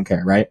products, they don't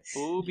care, right?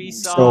 Ubisoft.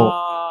 So,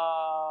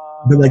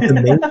 but like the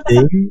main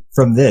thing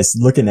from this,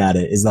 looking at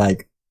it, is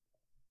like,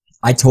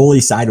 I totally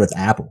side with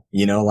Apple,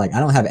 like I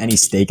don't have any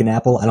stake in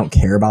Apple, I don't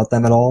care about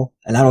them at all,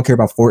 and I don't care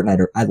about Fortnite,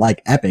 or I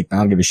like Epic, but I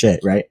don't give a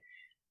shit, right?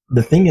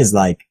 The thing is,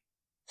 like,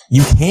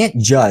 you can't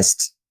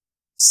just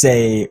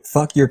say,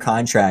 fuck your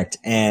contract,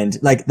 and,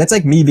 like, that's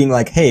like me being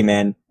like, hey,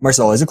 man,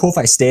 Marcelo, is it cool if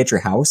I stay at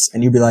your house?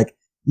 And you'd be like,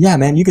 yeah,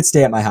 man, you could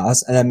stay at my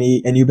house, and then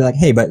you'd be like,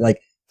 hey, but, like,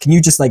 can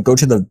you just, like, go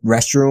to the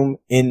restroom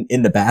in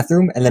the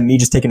bathroom, and then me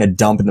just taking a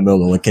dump in the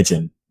middle of the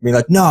kitchen? Be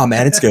like, no,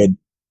 man, it's good.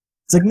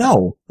 It's like,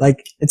 no,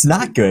 like, it's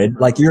not good.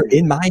 Like, you're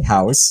in my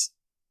house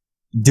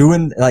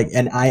doing, like,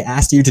 and I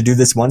asked you to do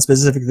this one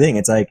specific thing.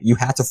 It's like, you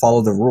have to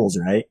follow the rules,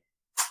 right?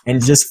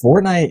 And just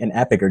Fortnite and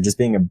Epic are just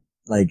being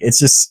it's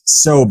just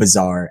so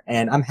bizarre,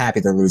 and I'm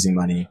happy they're losing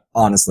money,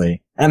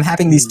 honestly. And I'm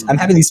happy these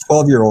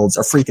 12-year-olds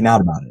are freaking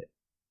out about it.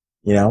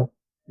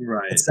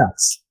 Right. It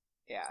sucks.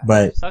 Yeah.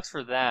 But it sucks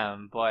for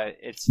them, but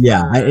it's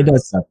it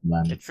does suck for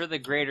them. It's for the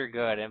greater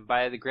good, and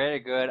by the greater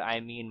good, I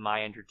mean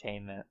my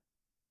entertainment.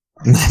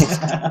 At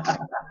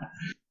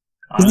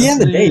the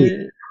end of the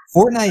day,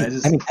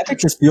 Fortnite, Epic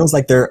just feels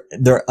like they're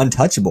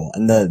untouchable,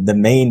 and the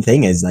main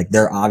thing is, like,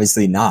 they're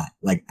obviously not.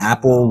 Like,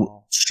 Apple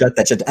shut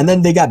that shit, and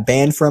then they got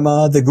banned from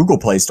the Google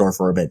Play Store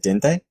for a bit,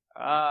 didn't they?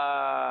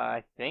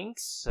 I think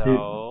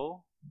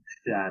so.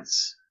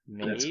 That's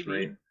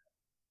great.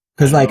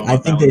 Because, like, I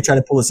think they try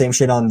to pull the same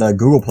shit on the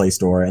Google Play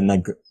Store, and,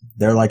 like,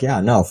 they're like,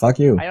 yeah, no, fuck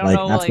you. I don't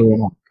know, absolutely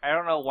not. I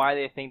don't know why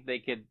they think they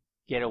could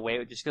get away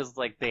with, just because,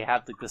 like, they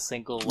have, like, the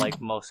single, like,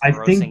 most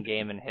grossing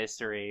game in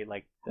history.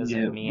 Like,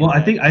 doesn't mean. Well,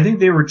 I think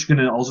they were going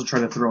to also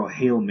try to throw a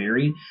Hail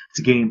Mary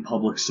to gain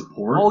public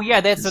support. Oh yeah,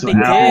 that's what they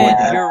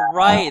did. You're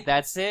right.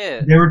 That's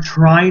it. They were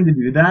trying to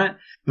do that,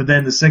 but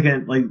then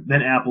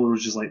then Apple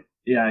was just like,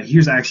 yeah,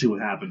 here's actually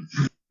what happened.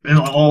 And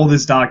all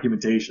this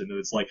documentation, and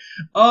it's like,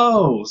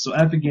 oh, so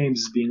Epic Games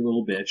is being a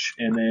little bitch,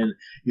 and then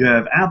you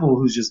have Apple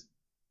who's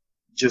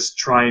just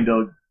trying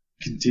to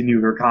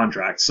continue their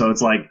contract. So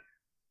it's like,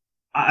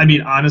 I mean,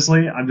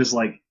 honestly, I'm just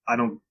like, I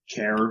don't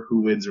care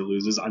who wins or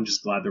loses. I'm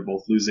just glad they're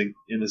both losing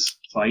in this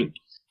fight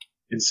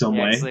in some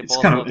way.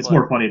 It's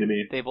more funny to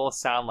me. They both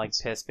sound like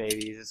piss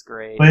babies. It's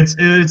great. But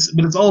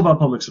it's all about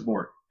public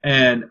support.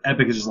 And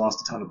Epic has just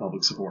lost a ton of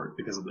public support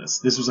because of this.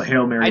 This was a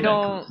Hail Mary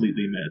that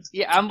completely missed.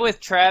 Yeah, I'm with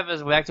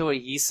Travis, back to what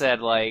he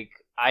said, like,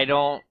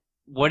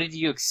 what did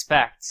you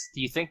expect?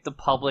 Do you think the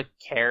public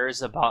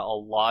cares about a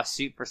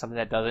lawsuit for something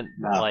that doesn't,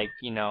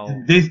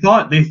 They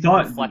thought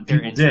reflect their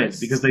people did,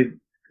 because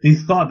they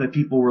thought that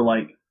people were,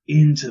 like,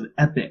 into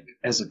Epic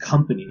as a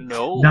company.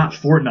 No. Not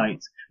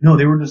Fortnite. No,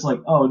 they were just like,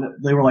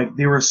 they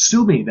were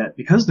assuming that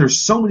because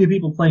there's so many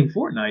people playing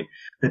Fortnite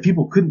that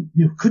people couldn't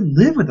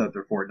live without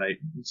their Fortnite.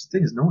 The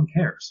thing is, no one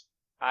cares.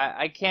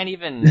 I can't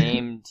even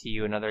name to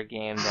you another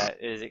game that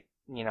is,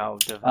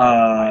 developed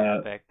by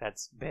Epic.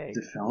 That's big.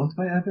 Developed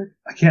by Epic?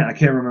 I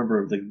can't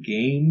remember the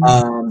game.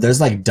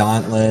 There's like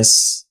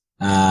Dauntless.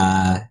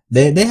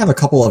 They have a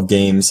couple of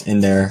games in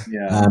there.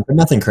 Yeah. But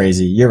nothing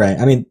crazy. You're right.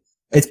 I mean,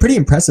 it's pretty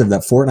impressive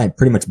that Fortnite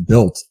pretty much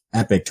built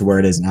Epic to where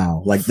it is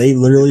now. Like, they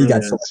literally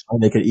got so much fun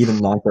they could even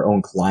launch their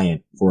own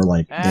client for,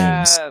 like,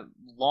 games.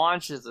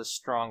 Launch is a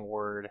strong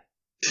word.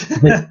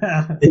 They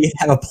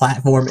have a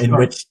platform in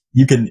which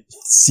you can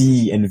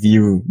see and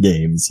view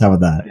games. How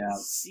about that? Yeah.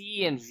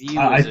 See and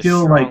view is a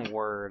strong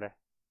word.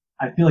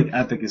 I feel like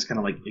Epic is kind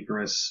of like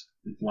Icarus,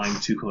 flying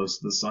too close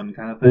to the sun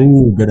kind of thing.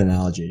 Ooh, good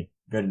analogy.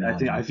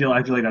 I feel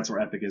like that's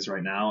where Epic is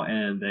right now,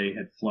 and they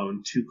had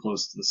flown too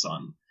close to the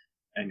sun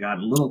and got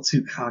a little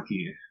too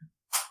cocky.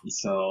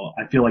 So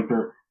I feel like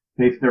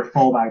their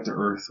fall back to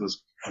Earth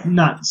was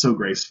not so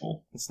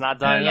graceful. It's not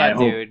done yet,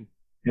 dude.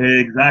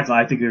 Exactly.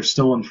 I think they're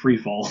still in free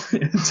fall.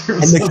 And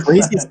the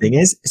craziest thing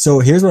is, so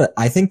here's what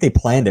I think they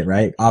planned it,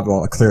 right?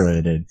 Well, clearly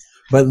they did.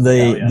 But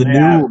the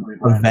new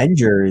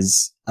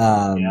Avengers,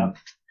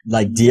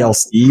 like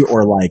DLC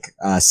or like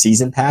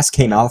season pass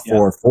came out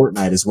for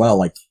Fortnite as well,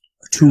 like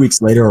 2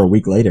 weeks later or a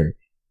week later.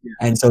 Yeah.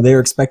 And so they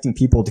were expecting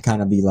people to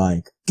kind of be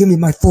like, give me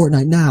my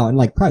Fortnite now. And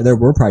like, probably there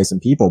were probably some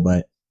people,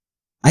 but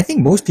I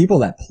think most people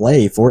that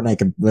play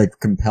Fortnite like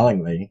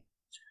compellingly,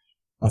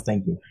 oh,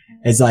 thank you.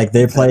 It's like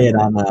they play it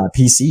on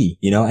PC,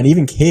 you know, and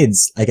even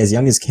kids, like as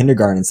young as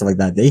kindergarten and stuff like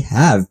that, they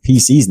have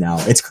PCs now.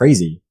 It's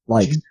crazy.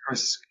 Like,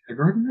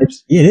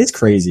 it is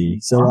crazy.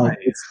 So like,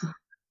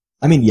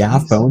 I mean, yeah,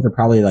 phones are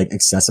probably like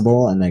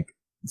accessible and like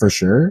for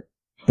sure,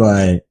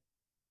 but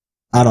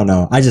I don't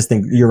know. I just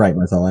think you're right,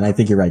 Marcel, and I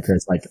think you're right,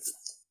 Chris. Like,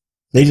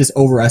 they just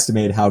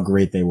overestimated how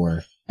great they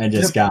were and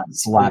just got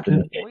slapped in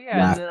the face. Well,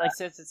 yeah, and then, like,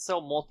 since it's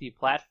so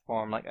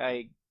multi-platform,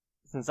 like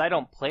since I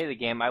don't play the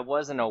game, I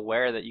wasn't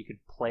aware that you could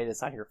play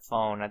this on your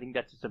phone. I think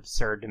that's just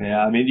absurd to me.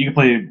 Yeah, I mean, you can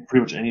play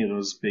pretty much any of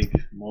those big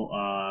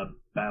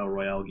battle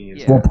royale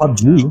games. Yeah. Well,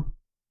 PUBG.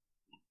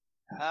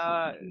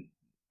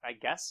 I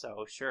guess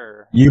so.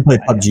 Sure. You can play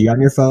PUBG on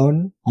your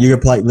phone. You can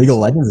play League of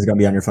Legends is going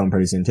to be on your phone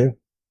pretty soon too.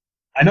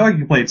 I know I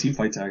can play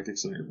Teamfight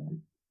Tactics on your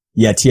phone.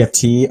 Yeah,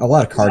 TFT, a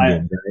lot of card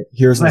games.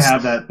 Right? I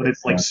have that, but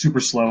it's like super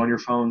slow on your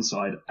phone, so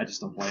I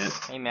just don't play it.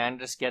 Hey man,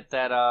 just get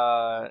that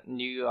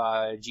new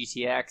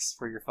GTX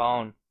for your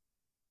phone.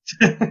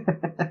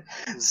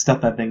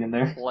 Stuff that thing in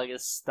there.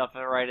 Stuff it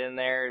right in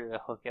there to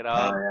hook it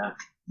up. Oh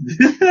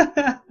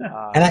yeah.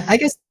 And I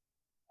guess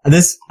I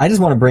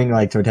just want to bring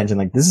like to attention,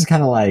 like this is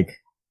kind of like,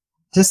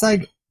 just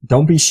like,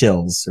 don't be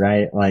shills,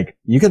 right? Like,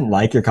 you can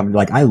like your company.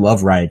 Like, I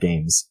love Riot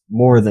Games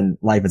more than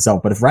life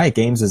itself. But if Riot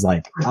Games is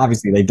like,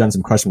 obviously they've done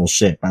some questionable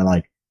shit by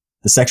like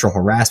the sexual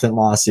harassment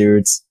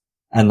lawsuits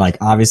and like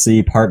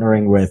obviously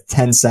partnering with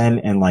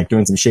Tencent and like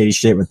doing some shady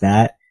shit with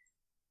that.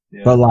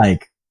 Yeah. But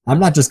like, I'm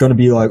not just going to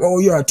be like, oh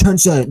yeah,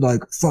 Tencent,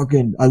 like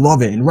fucking, I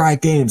love it. And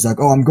Riot Games, like,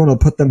 oh, I'm going to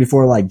put them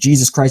before like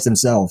Jesus Christ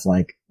himself.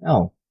 Like,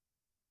 no.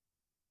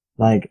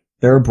 Like,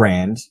 they're a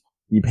brand.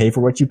 You pay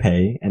for what you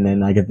pay. And then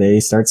like, if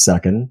they start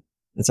sucking,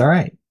 it's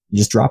alright. You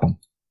just drop them.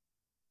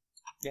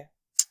 Yeah.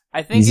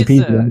 I think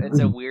it's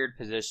a weird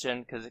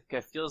position because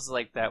it feels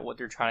like that what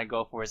they're trying to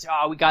go for is,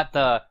 oh, we got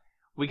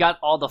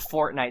all the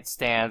Fortnite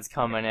stands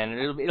coming in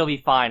and it'll be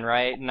fine,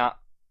 right?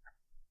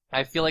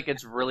 I feel like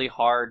it's really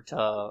hard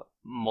to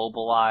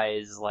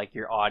mobilize like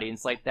your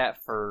audience like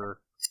that for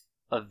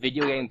a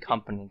video game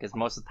company because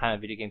most of the time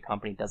a video game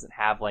company doesn't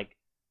have like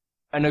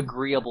an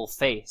agreeable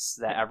face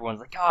that everyone's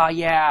like, oh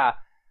yeah,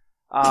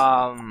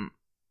 like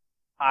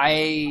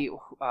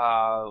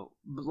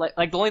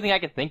the only thing I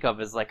can think of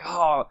is like,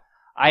 oh,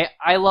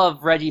 I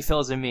love Reggie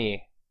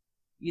Fils-Aimé.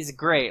 He's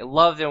great.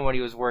 Loved him when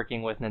he was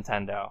working with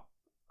Nintendo.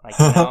 Like,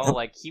 you know,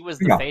 like he was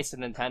the face of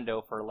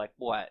Nintendo for like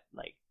what,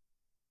 like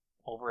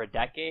over a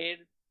decade,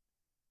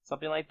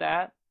 something like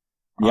that.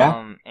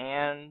 Yeah.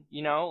 And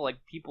you know, like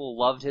people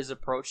loved his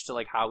approach to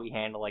like how he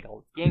handled like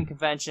all game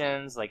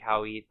conventions, like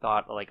how he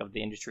thought like of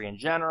the industry in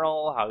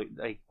general, how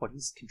like what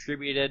he's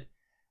contributed.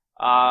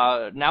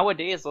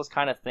 Nowadays, those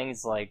kind of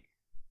things, like,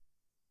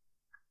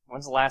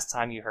 when's the last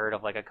time you heard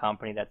of, like, a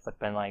company that's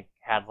been, like,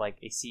 had, like,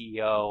 a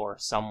CEO or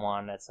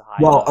someone that's a high...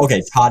 Well,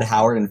 okay, Todd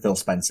Howard and Phil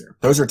Spencer.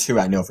 Those are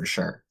two I know for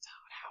sure.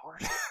 Todd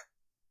Howard?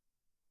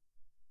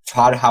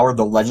 Todd Howard,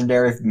 the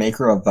legendary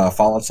maker of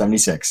Fallout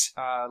 76.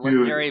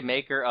 Legendary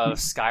maker of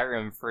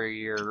Skyrim for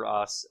your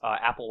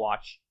Apple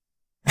Watch.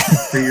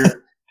 For your...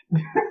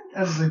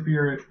 I was like, for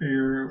your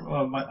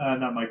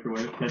not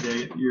microwave,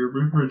 your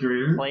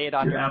refrigerator. Play it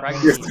on your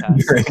pregnancy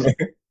test.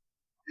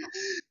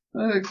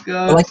 Oh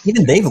god! But, like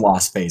even they've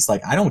lost face.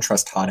 Like I don't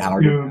trust Todd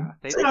Howard.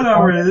 Todd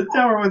Howard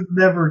was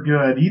never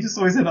good. He just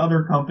always had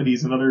other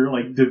companies and other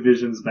like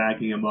divisions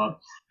backing him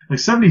up. Like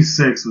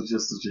 76 was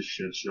just such a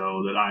shit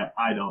show that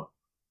I don't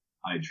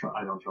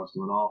trust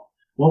him at all.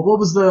 Well, what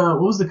was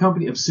the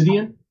company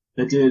Obsidian?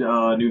 That did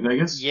New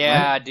Vegas.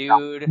 Yeah, right?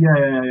 dude.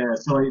 Yeah.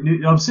 So like,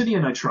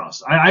 Obsidian, I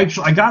trust. I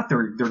got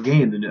their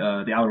game,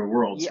 the Outer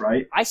Worlds,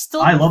 right? I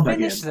love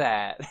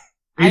that.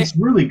 It's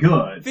really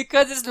good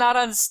because it's not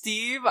on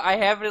Steam. I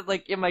have it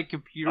like in my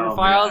computer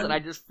files, man. And I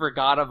just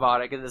forgot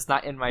about it because it's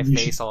not in my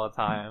face all the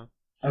time.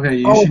 Okay,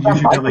 you should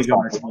definitely go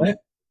back to it.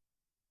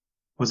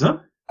 What's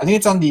up? I think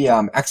it's on the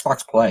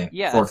Xbox Play.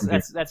 Yeah,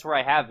 that's where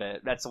I have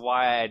it. That's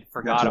why I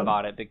forgot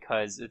about it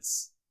because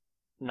it's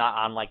not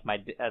on like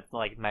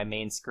my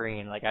main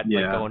screen. Like I'd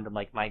like go into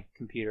like my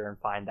computer and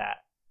find that.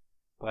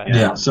 But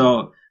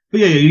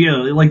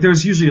like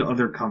there's usually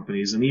other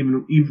companies, and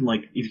even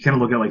like if you kind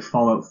of look at like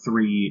Fallout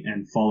 3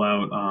 and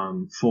Fallout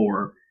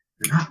 4,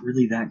 they're not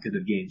really that good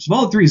of games.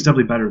 Fallout 3 is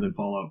definitely better than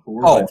Fallout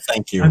 4. Oh,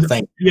 thank you.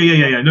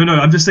 Yeah. No,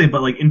 I'm just saying,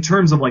 but like in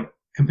terms of like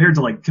compare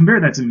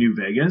that to New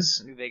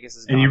Vegas. New Vegas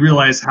is and you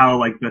realize how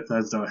like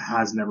Bethesda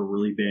has never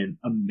really been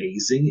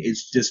amazing.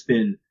 It's just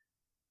been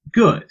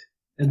good.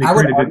 And they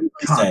created a good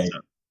concept.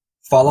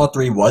 Fallout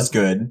 3 was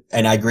good,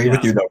 and I agree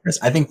with you though, Chris.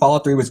 I think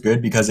Fallout 3 was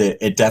good because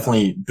it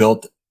definitely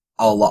built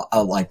a lot,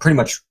 like pretty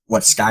much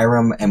what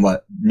Skyrim and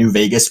what New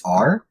Vegas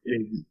are.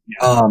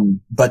 Yeah.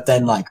 But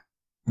then like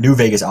New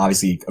Vegas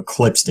obviously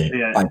eclipsed it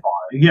by far.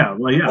 Yeah,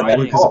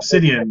 because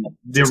Obsidian,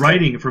 the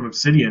writing from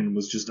Obsidian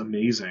was just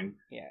amazing.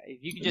 Yeah, if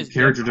you could just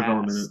character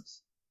development.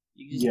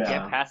 You could just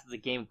get past the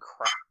game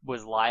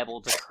was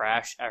liable to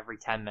crash every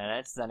 10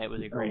 minutes, then it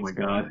was a great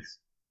experience.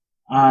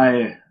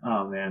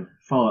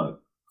 Fallout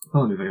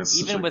New Vegas.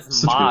 Even with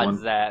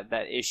mods,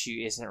 that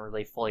issue isn't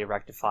really fully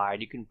rectified.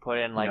 You can put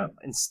in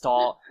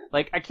install.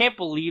 I can't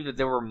believe that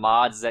there were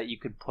mods that you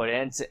could put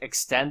in to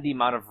extend the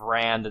amount of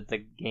RAM that the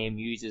game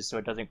uses so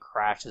it doesn't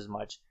crash as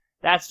much.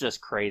 That's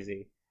just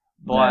crazy.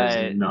 But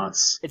that is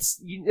nuts. It's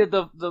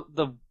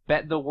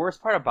the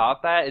worst part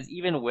about that is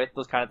even with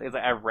those kind of things.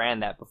 I ran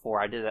that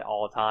before. I did it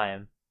all the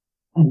time.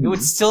 It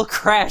would still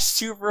crash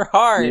super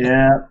hard.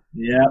 Yeah.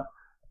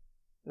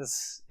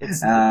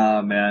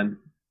 Man.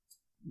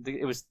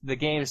 The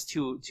game is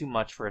too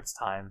much for its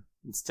time.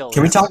 It's still.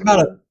 Can we talk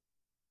about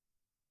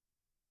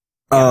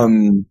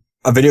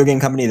a video game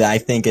company that I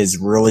think has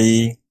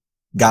really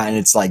gotten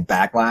its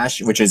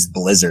backlash, which is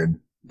Blizzard.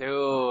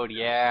 Dude,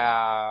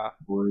 yeah.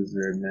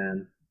 Blizzard,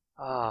 man.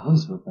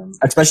 With them?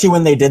 Especially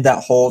when they did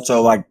that whole,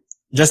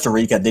 just to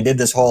recap, they did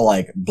this whole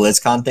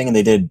BlizzCon thing, and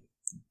they did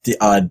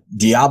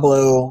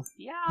Diablo.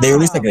 Yeah. They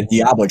released a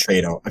Diablo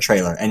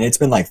trailer, and it's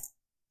been a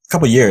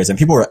couple years, and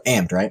people were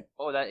amped, right?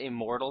 Oh, that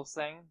Immortals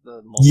thing?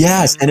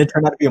 Yes, and it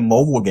turned out to be a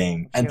mobile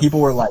game, and people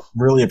were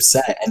really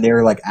upset, and they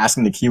were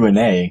asking the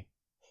Q&A,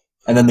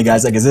 and then the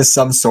guy's is this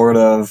some sort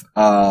of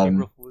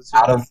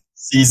out of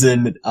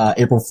season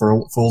April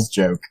Fool's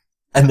joke?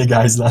 And the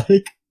guy's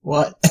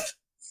what?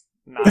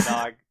 Nah,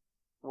 dog.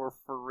 We're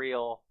for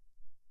real.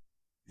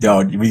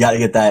 Yo, we gotta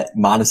get that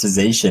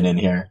monetization in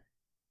here.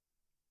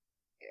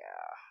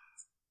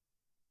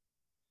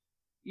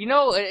 Yeah.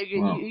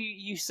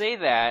 You say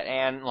that,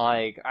 and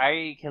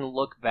I can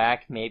look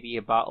back maybe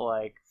about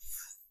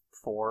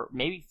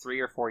 3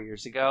 or 4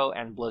 years ago,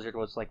 and Blizzard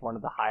was one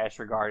of the highest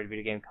regarded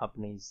video game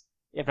companies,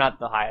 if not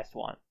the highest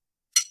one.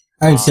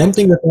 Same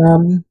thing with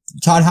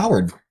Todd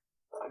Howard.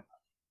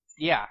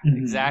 Yeah,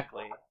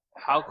 exactly.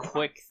 How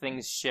quick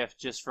things shift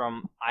just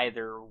from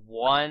either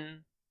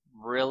one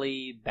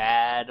really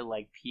bad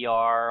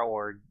PR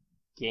or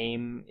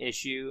game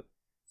issue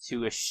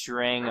to a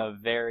string of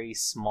very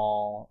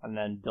small and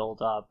then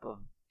build up a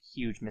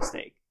huge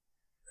mistake.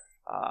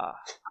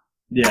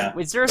 Yeah.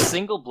 Is there a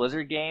single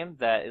Blizzard game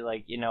that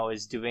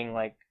is doing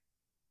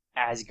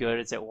as good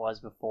as it was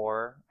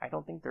before? I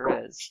don't think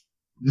there is.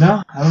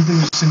 No, I don't think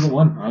there's a single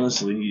one.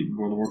 Honestly,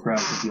 World of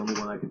Warcraft is the only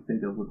one I can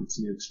think of with its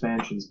new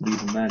expansions, but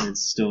even then,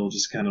 it's still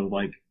just kind of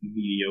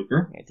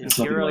mediocre. Yeah, did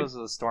Heroes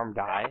of the Storm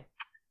die?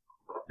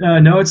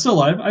 No, it's still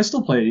live. I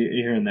still play it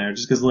here and there,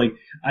 just because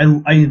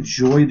I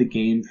enjoy the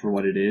game for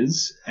what it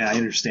is, and I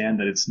understand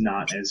that it's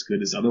not as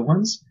good as other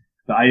ones,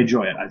 but I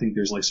enjoy it. I think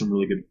there's some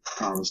really good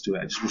promise to it.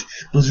 I just wish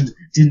Blizzard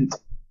didn't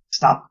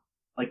stop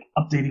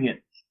updating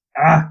it.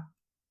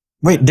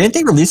 Wait, didn't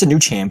they release a new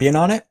champion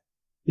on it?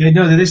 Yeah,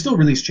 no, they still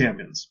release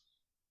champions.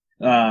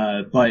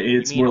 But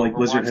it's more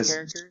Blizzard has...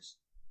 characters?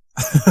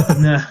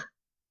 Nah.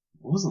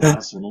 What was the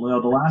last one? No,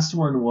 the last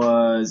one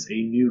was a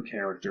new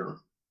character.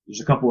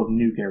 There's a couple of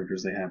new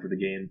characters they have for the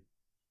game.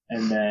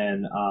 And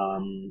then,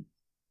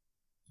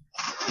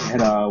 they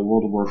had a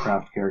World of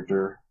Warcraft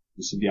character.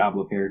 There's some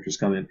Diablo characters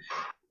come in.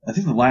 I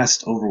think the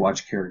last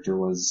Overwatch character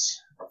was...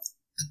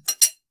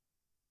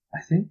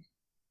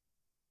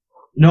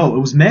 No, it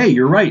was May.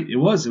 You're right. It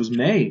was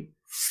May.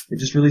 They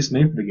just released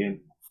May for the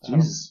game.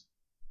 Jesus.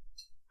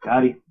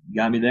 Got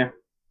me there.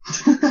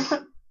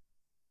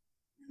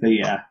 But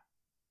yeah.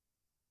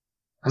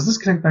 Does this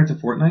connect back to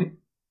Fortnite?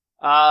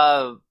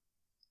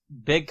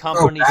 Big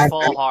companies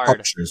fall hard.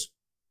 Publishers.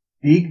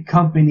 Big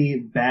company,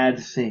 bad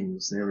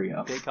things. There we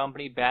go. Big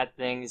company, bad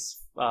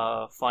things,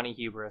 funny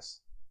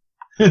hubris.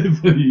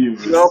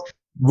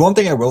 One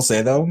thing I will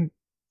say though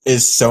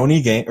is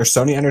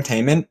Sony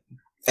Entertainment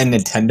and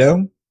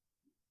Nintendo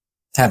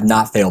have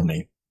not failed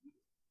me.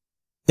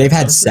 They've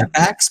had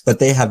setbacks, but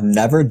they have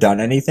never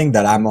done anything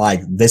that I'm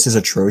this is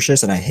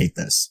atrocious and I hate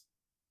this.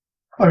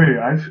 I mean,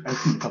 I've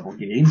seen a couple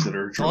games that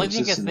are atrocious. The only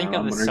thing I can think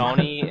of with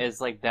Sony is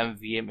them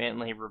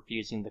vehemently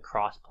refusing the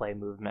cross-play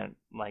movement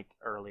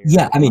earlier.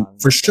 Yeah, I mean,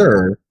 for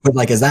sure.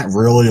 But is that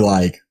really the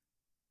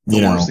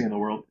worst thing in the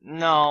world?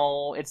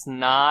 No, it's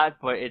not,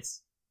 but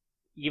it's...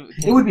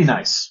 It would be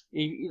nice.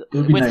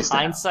 With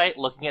hindsight,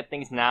 looking at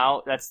things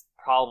now, that's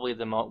probably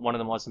one of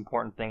the most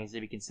important things to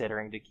be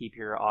considering to keep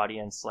your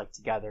audience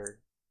together.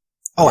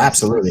 Oh,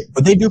 absolutely.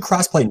 But they do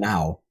crossplay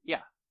now. Yeah,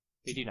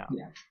 they do now.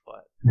 Yeah.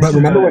 But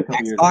remember when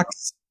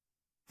Xbox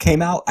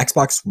came out?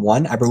 Xbox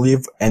One, I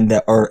believe,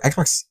 or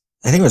Xbox,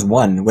 I think it was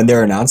One, when they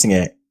were announcing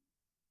it,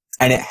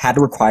 and it had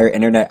to require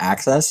internet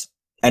access,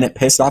 and it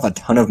pissed off a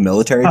ton of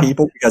military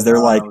people because they're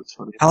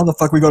how the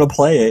fuck are we going to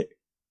play it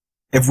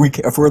if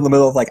we're in the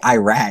middle of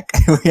Iraq?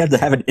 We have to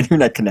have an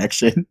internet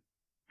connection.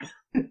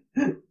 This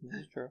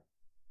is true.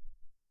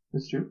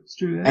 It's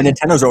true. Yeah. And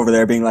Nintendo's over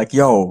there being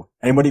yo,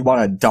 anybody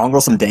want to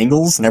dongle some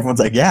dangles? And everyone's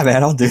yeah,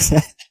 man, I'll do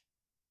that.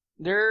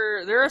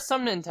 There are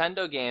some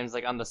Nintendo games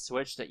like on the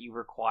Switch that you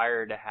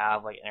require to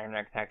have like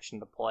internet connection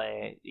to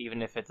play,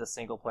 even if it's a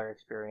single player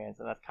experience,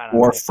 and that's kind of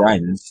Or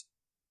friends.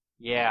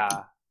 Yeah,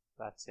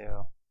 that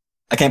too.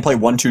 I can't play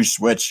 1-2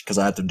 Switch because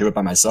I have to do it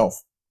by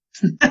myself.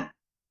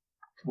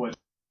 What?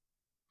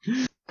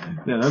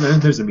 Yeah,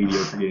 there's a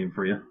mediocre game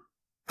for you.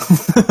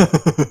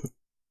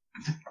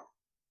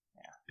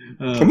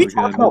 Can we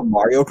talk about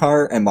Mario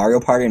Kart and Mario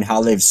Party and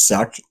how they've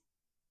sucked?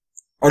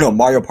 Or no,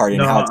 Mario Party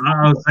and how...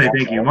 I'll say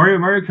thank you. Mario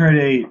Kart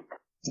 8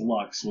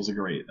 Deluxe was a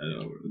great...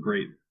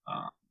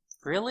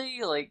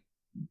 Really? Like,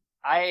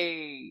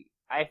 I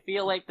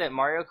feel like that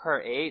Mario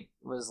Kart 8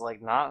 was,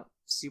 like, not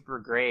super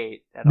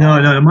great at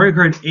all. No, Mario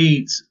Kart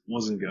 8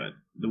 wasn't good.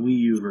 The Wii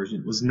U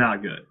version was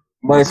not good.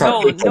 Mario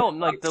Kart No,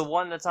 like the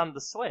one that's on the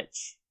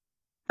Switch.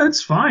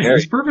 That's fine.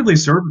 It's perfectly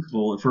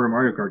serviceable for a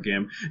Mario Kart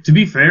game. To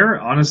be fair,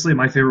 honestly,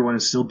 my favorite one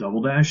is still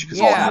Double Dash because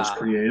it's the most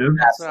creative.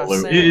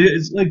 Absolutely.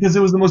 It's like because it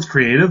was the most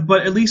creative,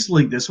 but at least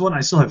like this one,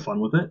 I still have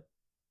fun with it.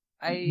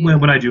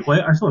 When I do play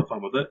it, I still have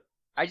fun with it.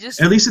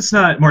 At least it's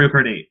not Mario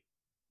Kart 8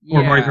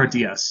 or Mario Kart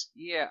DS.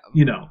 Yeah.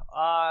 You know.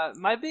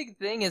 My big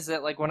thing is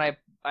that like when I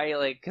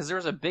like because there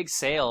was a big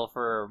sale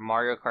for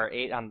Mario Kart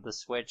 8 on the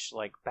Switch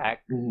like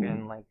back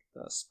in like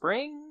the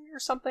spring or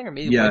something or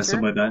maybe winter.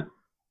 Something like that.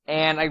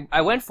 And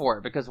I went for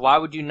it because why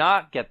would you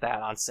not get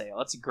that on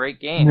sale? It's a great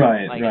game.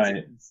 Right, like,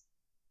 right.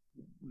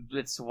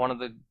 It's one of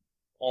the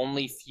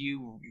only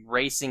few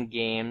racing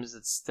games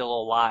that's still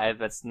alive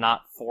that's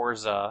not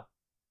Forza.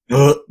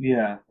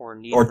 Yeah. Or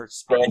Need for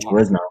Speed.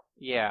 Turismo.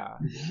 Yeah.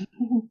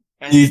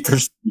 Need for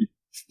Speed.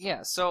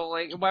 Yeah, so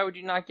like, why would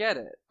you not get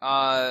it?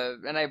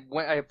 And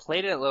I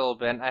played it a little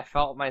bit, and I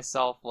felt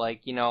myself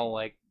like, you know,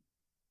 like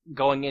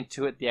going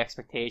into it, the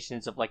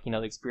expectations of like, you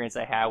know, the experience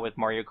I had with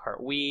Mario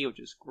Kart Wii, which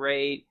is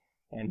great,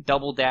 and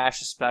Double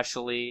Dash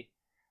especially.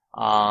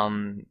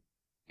 And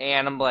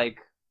I'm like,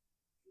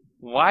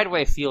 why do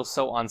I feel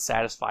so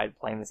unsatisfied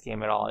playing this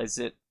game at all? Is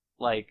it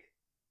like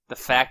the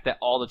fact that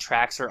all the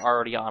tracks are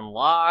already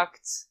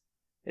unlocked?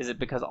 Is it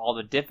because all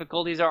the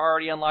difficulties are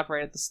already unlocked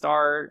right at the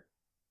start?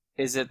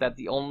 Is it that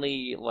the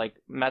only like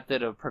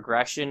method of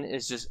progression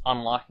is just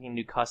unlocking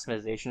new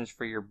customizations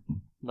for your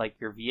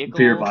vehicle?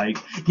 For your bike.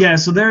 Yeah,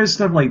 so there is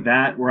stuff like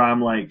that where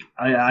I'm like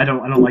I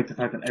don't like the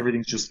fact that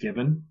everything's just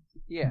given.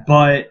 Yeah.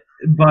 But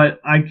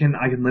I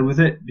can live with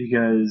it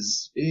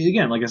because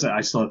again, like I said,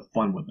 I still have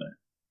fun with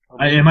it.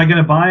 Okay. Am I going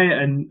to buy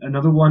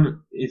another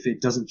one if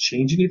it doesn't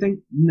change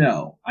anything?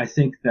 No. I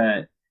think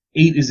that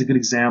 8 is a good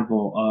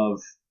example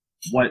of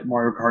what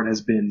Mario Kart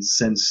has been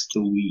since the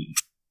Wii.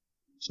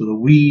 So the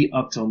Wii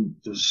up to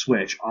the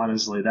Switch,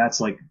 honestly,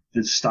 that's like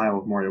the style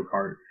of Mario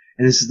Kart,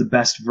 and this is the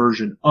best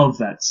version of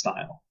that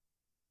style.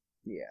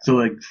 Yeah. So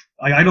like,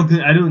 I don't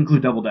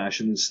include Double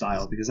Dash in this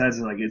style because that's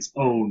like its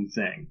own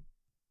thing,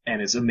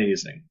 and it's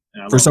amazing.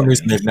 For some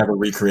reason, they've never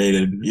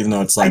recreated, even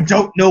though it's like I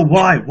don't know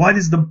why. What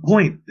is the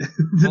point?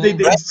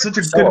 It's such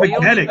a good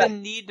mechanic. They don't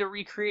even need to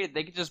recreate it.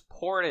 They could just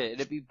port it.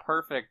 It'd be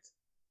perfect.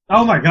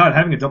 Oh my god,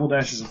 having a Double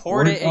Dash is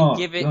port it and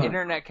give it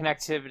internet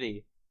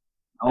connectivity.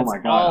 Oh my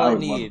god, I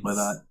would love to play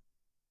that.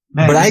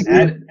 Man, but add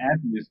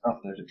new stuff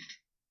there.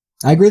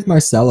 I agree with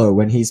Marcelo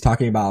when he's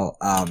talking about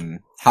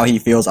how he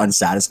feels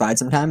unsatisfied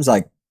sometimes.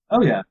 Like,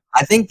 oh yeah,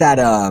 I think that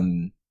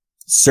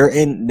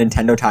certain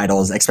Nintendo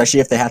titles, especially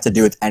if they have to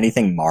do with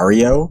anything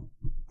Mario,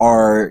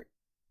 are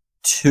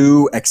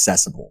too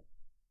accessible.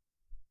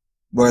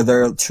 Where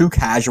they're too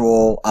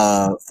casual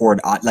for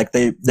like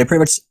they pretty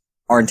much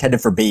are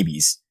intended for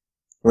babies.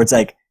 Where it's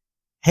like,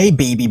 hey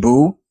baby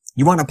boo,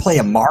 you want to play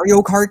a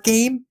Mario Kart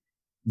game?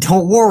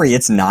 Don't worry,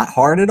 it's not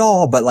hard at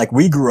all. But like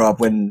we grew up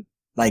when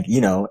like,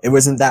 you know, it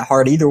wasn't that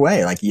hard either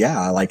way. Like,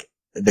 yeah, like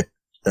the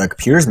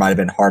computers might have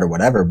been hard or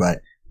whatever, but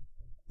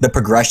the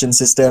progression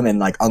system and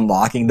like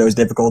unlocking those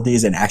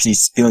difficulties and actually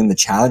feeling the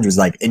challenge was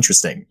like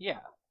interesting. Yeah.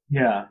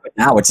 Yeah. But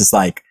now it's just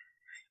like,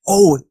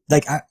 oh,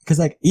 like, cause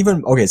like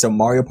even, okay, so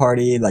Mario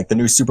Party, like the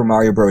new Super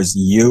Mario Bros.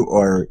 U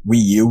or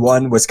Wii U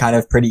one was kind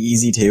of pretty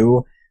easy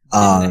too.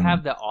 Didn't they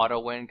have the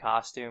auto win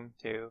costume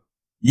too?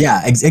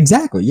 Yeah,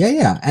 exactly.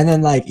 Yeah. And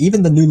then like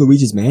even the new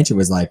Luigi's Mansion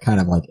was like kind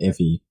of like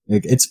iffy.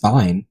 It's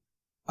fine.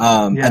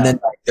 And then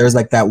like, there's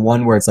like that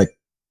one where it's like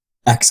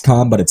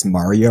XCOM, but it's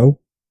Mario.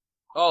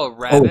 Oh,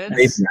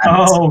 Rabbids.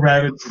 Oh,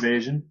 Rabbids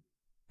Invasion.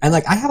 And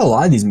like I have a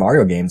lot of these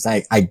Mario games.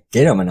 I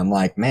get them and I'm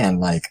like, man,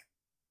 like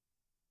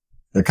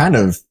they're kind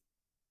of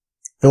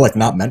feel like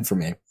not meant for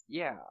me.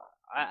 Yeah.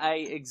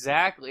 I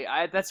exactly.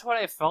 That's what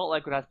I felt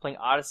like when I was playing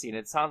Odyssey, and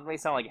it may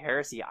sound like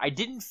heresy. I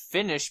didn't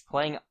finish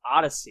playing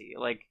Odyssey.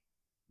 Like,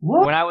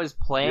 what? When I was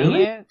playing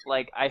it,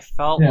 like, I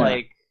felt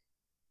like,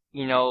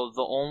 you know,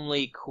 the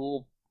only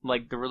cool,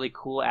 like, the really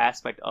cool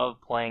aspect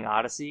of playing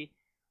Odyssey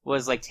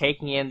was, like,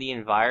 taking in the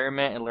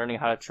environment and learning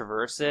how to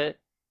traverse it.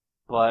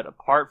 But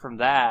apart from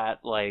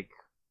that, like,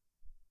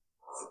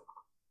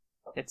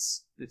 it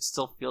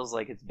still feels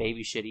like it's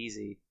baby shit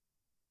easy.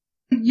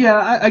 Yeah,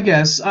 I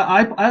guess.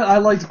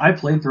 I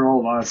played through all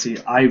of Odyssey.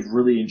 I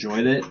really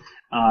enjoyed it,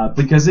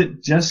 because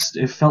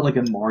it felt like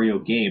a Mario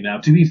game. Now,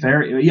 to be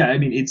fair, yeah, I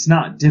mean, it's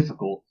not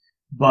difficult,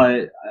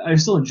 but I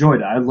still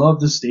enjoyed it. I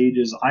loved the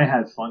stages. I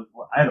had fun.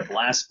 I had a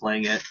blast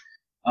playing it.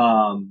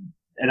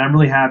 And I'm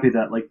really happy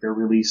that like they're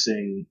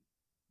releasing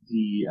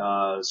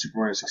the Super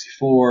Mario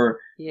 64,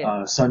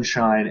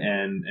 Sunshine,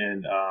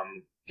 and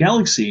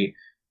Galaxy.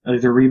 They're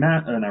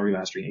not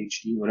remastering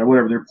HD,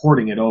 whatever. They're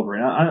porting it over,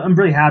 and I'm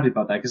really happy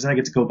about that because then I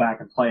get to go back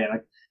and play it.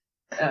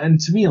 And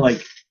to me,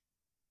 like,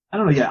 I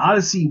don't know. Yeah,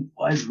 Odyssey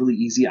was really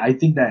easy. I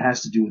think that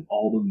has to do with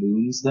all the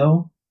moons,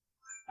 though.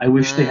 I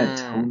wish they had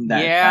toned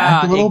that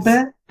back a little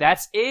bit.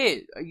 That's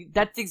it.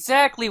 That's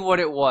exactly what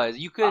it was.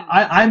 You could.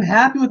 I'm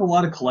happy with a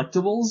lot of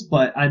collectibles,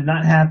 but I'm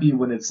not happy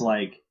when it's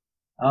like,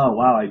 oh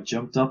wow, I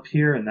jumped up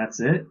here and that's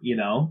it. You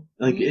know,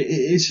 like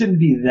it shouldn't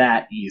be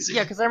that easy.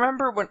 Yeah, because I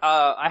remember when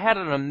I had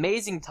an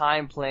amazing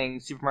time playing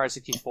Super Mario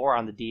 64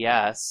 on the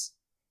DS,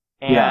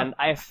 and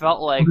I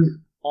felt like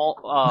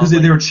because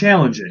they were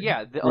challenging.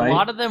 Yeah, right? A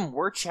lot of them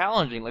were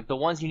challenging. Like the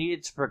ones you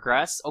needed to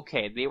progress,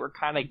 okay, they were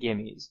kind of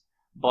gimmies.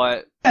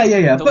 But But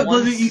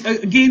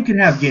a game can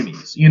have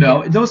gimmies, you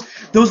know. Those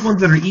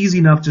ones that are easy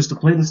enough just to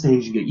play the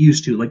stage and get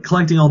used to, like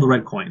collecting all the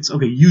red coins.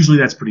 Okay, usually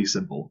that's pretty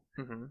simple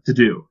to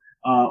do.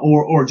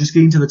 Or just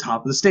getting to the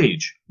top of the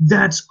stage.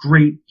 That's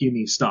great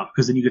gimme stuff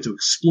because then you get to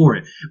explore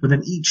it. But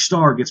then each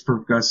star gets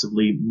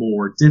progressively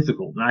more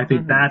difficult, and I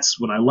think that's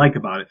what I like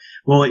about it.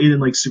 Well, in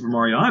like Super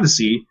Mario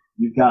Odyssey,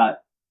 you've got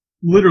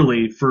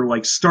literally for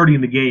like starting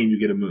the game, you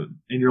get a moon,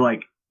 and you're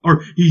like,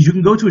 or you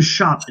can go to a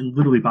shop and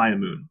literally buy a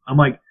moon. I'm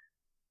like,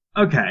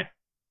 okay,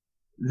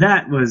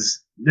 that's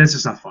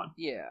just not fun.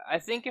 Yeah, I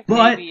think if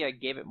maybe I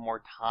gave it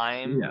more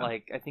time,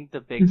 like, I think the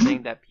big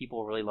thing that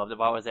people really loved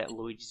about was that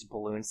Luigi's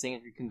Balloons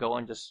thing. You can go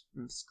and just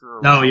screw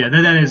around. Oh, yeah,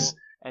 that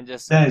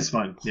is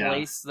fun.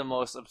 Place the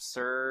most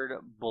absurd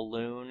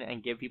balloon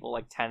and give people,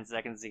 like, 10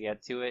 seconds to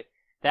get to it.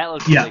 That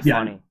looks really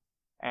funny.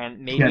 And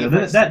maybe if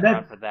I stick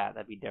around for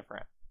that'd be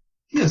different.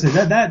 Yeah, so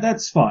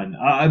that's fun.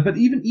 But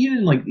even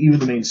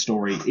the main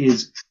story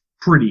is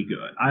pretty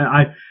good.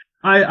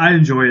 I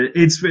enjoyed it.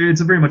 It's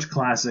a very much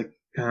classic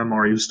kind of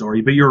Mario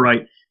story, but you're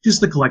right.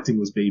 Just the collecting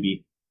was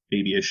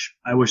babyish.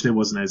 I wish it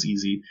wasn't as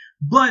easy,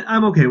 but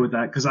I'm okay with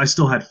that because I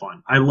still had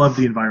fun. I love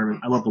the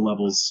environment. I love the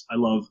levels. I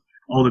love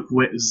all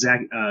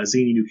the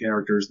zany new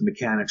characters. The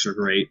mechanics are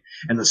great,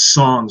 and the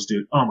songs,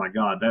 dude. Oh my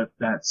god,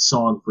 that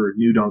song for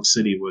New Donk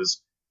City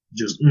was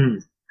just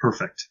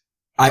perfect.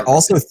 I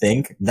also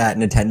think that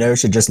Nintendo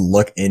should just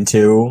look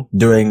into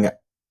doing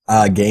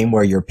a game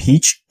where you're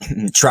Peach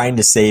trying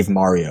to save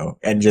Mario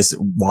and just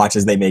watch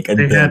as they make a.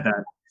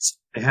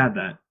 They had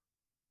that.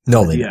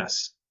 No, they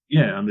DS.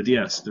 Yeah, on the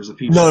DS. There's a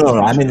Peach.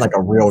 No. I mean like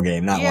a real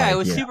game, not it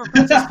was Super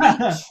Princess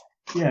Peach.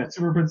 Yeah,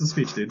 Super Princess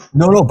Peach, dude.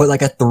 No, but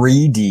like a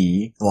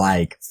 3D,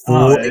 like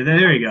full. Oh,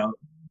 there you go.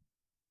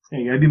 Yeah,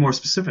 you gotta be more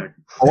specific.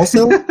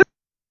 Also,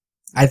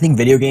 I think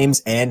video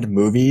games and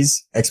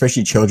movies,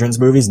 especially children's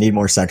movies, need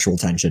more sexual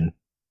tension.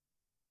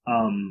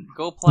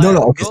 Go play.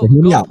 No. Okay, so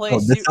hear me out. Oh,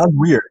 this sounds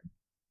weird,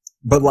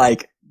 but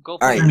like, go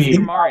play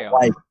Super Mario.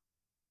 Like,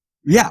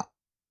 yeah,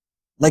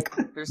 like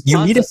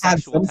you need to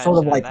have some sort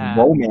of like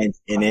romance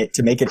in it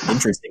to make it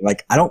interesting.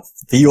 Like, I don't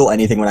feel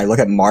anything when I look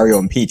at Mario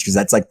and Peach because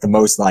that's like the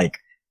most like.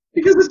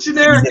 Because it's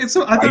generic. I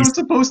thought it was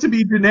supposed to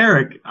be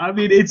generic. I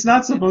mean, it's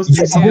not supposed to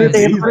be. It's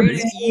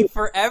rated E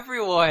for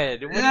everyone.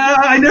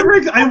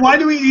 Why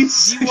do we need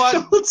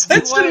sexual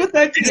tension with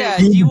that game? Yeah,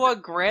 do you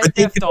want Grand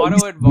Theft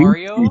Auto and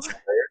Mario?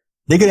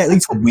 They could at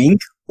least wink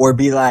or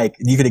be like,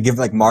 you could give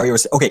like Mario.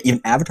 Okay,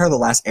 even Avatar: The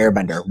Last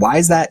Airbender. Why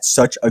is that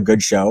such a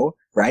good show?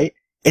 Right?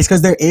 It's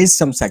because there is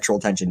some sexual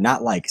tension,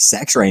 not like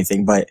sex or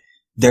anything, but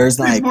there's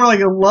like it's more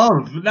like a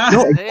love.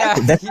 No,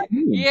 exactly. That's what I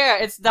mean. Yeah,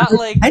 it's not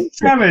like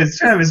Travis.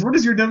 What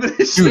is your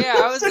definition? Yeah,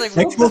 I was like,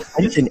 sexual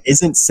tension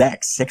isn't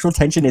sex. Sexual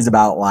tension is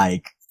about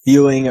like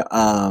feeling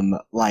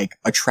like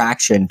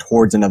attraction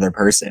towards another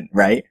person,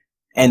 right?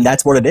 And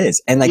that's what it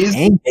is. And like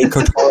Aang gave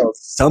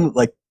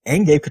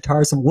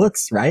Kotaro some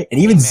looks, right? And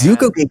even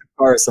Zuko gave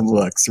Kotaro some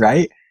looks,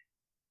 right?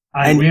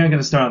 We aren't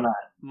gonna start on that.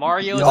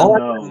 Mario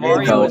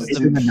is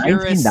the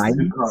purest.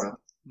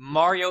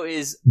 Mario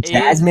is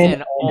Jasmine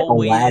and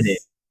always. Aladdin.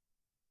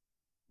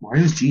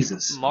 Mario's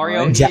Jesus.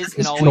 Mario is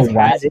and always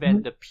has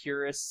been the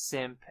purest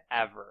simp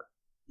ever.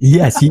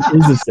 Yes, he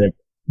is a simp.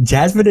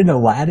 Jasmine and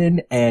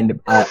Aladdin and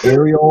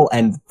Ariel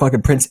and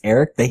fucking Prince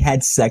Eric, they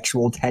had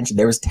sexual tension.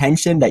 There was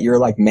tension that you're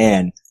like,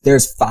 man,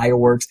 there's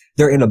fireworks.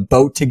 They're in a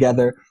boat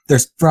together.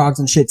 There's frogs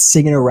and shit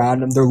singing around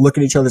them. They're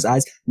looking at each other's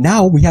eyes.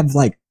 Now we have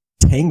like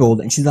Tangled,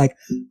 and she's like,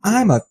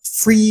 I'm a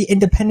free,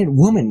 independent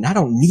woman. I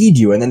don't need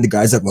you. And then the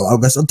guy's like, well, I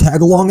guess I'll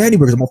tag along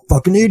anyway because I'm a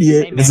fucking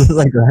idiot. Hey, this is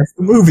like, that's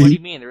the movie. What do you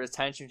mean? There was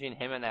tension between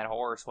him and that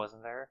horse,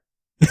 wasn't there?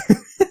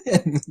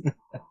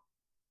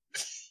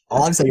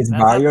 All I'm saying is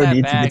Mario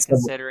needs to get some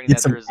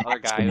other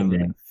guy who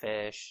like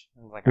fish.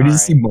 Like, we need to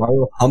see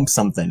Mario hump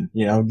something,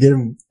 you know, get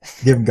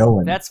him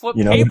going. That's what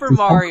Paper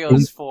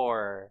Mario's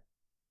for.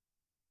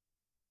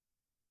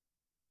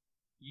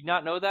 You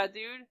not know that,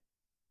 dude?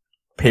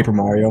 Paper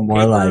Mario,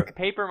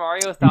 Paper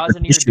Mario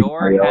Thousand Year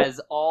Door has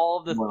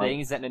all the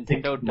things that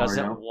Nintendo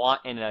doesn't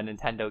want in a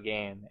Nintendo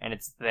game, and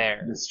it's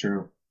there. That's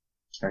true.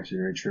 It's actually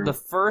very true.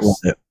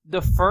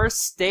 The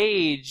first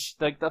stage,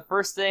 like the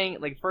first thing,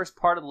 like first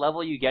part of the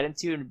level you get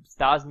into in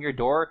 1,000-Year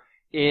Door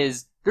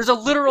is there's a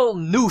literal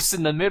noose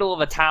in the middle of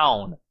a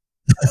town.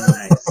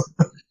 Nice.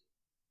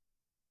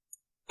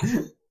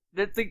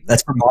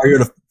 That's for Mario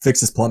to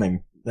fix his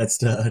plumbing. That's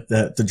to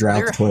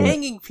drown the toilet. They're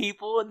hanging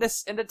people in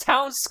the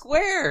town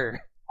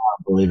square.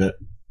 I believe it.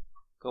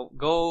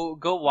 Go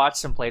watch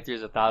some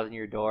playthroughs of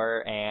 1,000-Year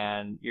Door,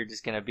 and you're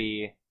just gonna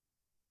be,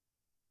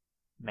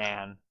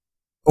 man.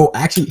 Oh,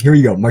 actually, here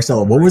you go,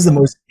 Marcelo. What was the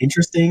most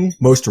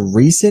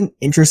recent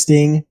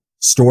interesting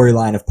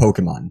storyline of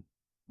Pokemon?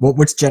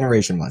 Which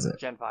generation was it?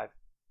 Gen 5.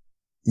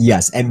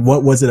 Yes, and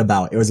what was it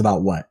about? It was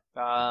about what?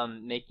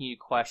 Making you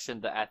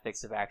question the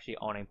ethics of actually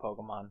owning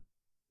Pokemon.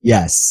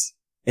 Yes.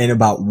 And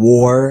about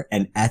war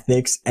and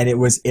ethics, and it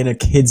was in a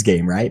kid's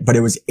game, right? But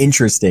it was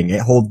interesting.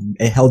 It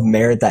held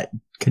merit that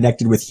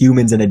connected with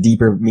humans in a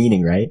deeper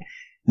meaning, right?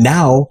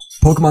 Now,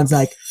 Pokemon's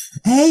like,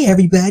 hey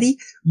everybody,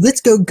 let's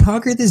go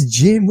conquer this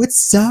gym with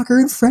soccer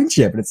and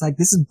friendship. And it's like,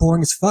 this is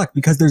boring as fuck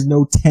because there's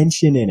no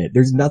tension in it.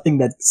 There's nothing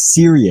that's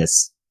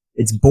serious.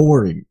 It's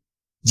boring.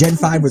 Gen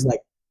 5 was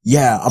like,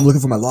 yeah, I'm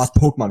looking for my lost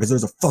Pokemon because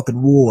there's a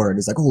fucking war. And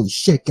it's like, holy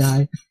shit,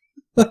 guy.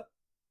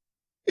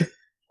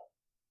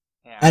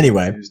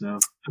 Anyway,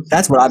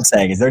 that's what I'm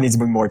saying is there needs to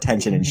be more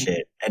tension and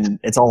shit. And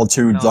it's all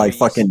too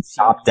fucking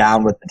top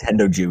down with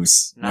Nintendo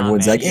juice. And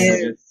everyone's like,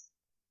 eh.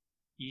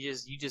 You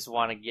just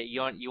want to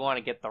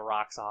get the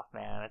rocks off,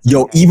 man. It's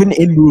Yo, okay. even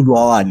in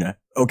Mulan,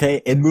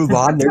 okay? In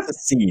Mulan, there's a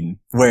scene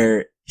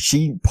where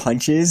she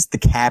punches the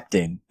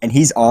captain and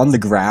he's on the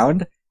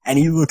ground and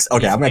he looks,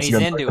 okay, I'm actually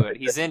he's into it.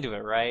 He's into it,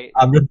 right?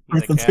 I'm going to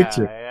He's post the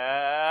picture.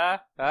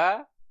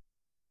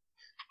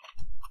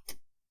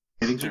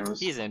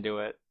 He's into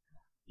it.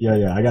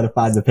 Yeah, I gotta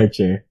find the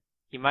picture.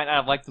 He might not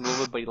have liked the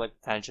movie, but he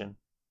liked the tension.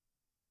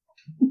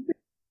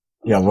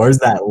 Yeah, where's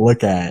that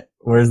look at?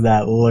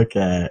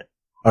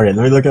 Okay,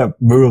 let me look up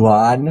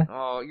Mulan.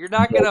 Oh, you're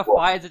not gonna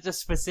find such a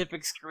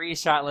specific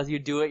screenshot unless you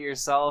do it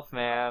yourself,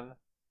 man.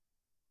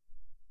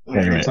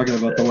 Okay, you're talking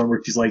about the one where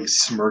she's like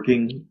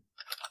smirking.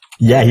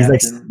 Yeah, he's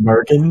like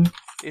smirking.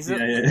 Is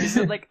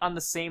it like on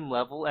the same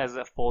level as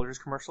a Folgers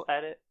commercial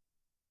edit?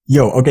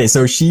 Yo, okay,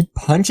 so she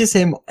punches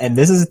him, and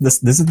this is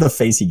the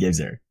face he gives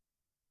her.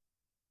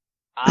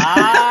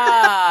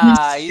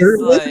 Ah, he's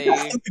like,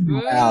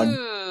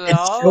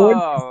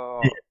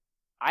 oh,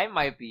 I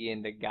might be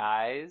into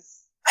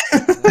guys.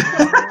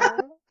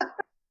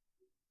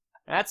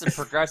 That's a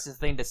progressive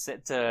thing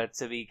to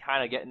be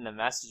kind of getting the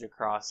message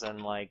across in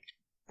like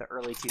the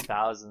early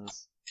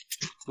 2000s.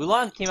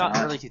 Mulan came out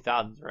in the early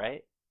 2000s,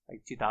 right?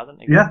 Like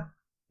 2000? Yeah,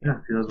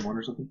 2001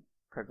 or something.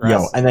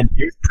 Yo, and then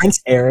here's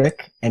Prince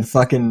Eric and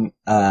fucking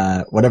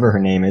whatever her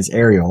name is,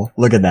 Ariel.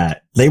 Look at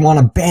that. They want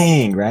to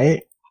bang,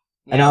 right?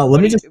 Yeah, and now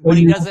let me just. But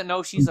he doesn't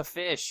know she's a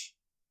fish.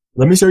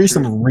 Let me show you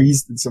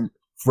some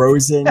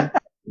Frozen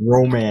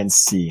romance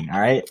scene. All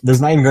right,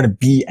 there's not even going to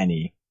be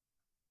any.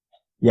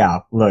 Yeah,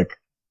 look,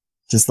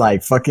 just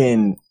like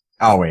fucking.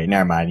 Oh wait,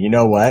 never mind. You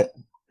know what?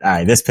 All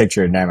right, this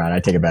picture. Never mind.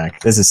 I take it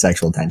back. This is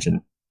sexual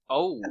tension.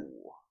 Oh.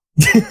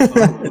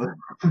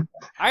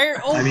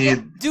 I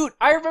mean, dude,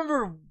 I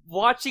remember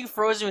watching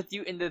Frozen with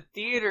you in the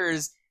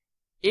theaters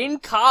in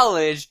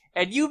college,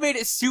 and you made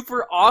it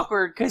super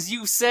awkward because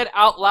you said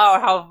out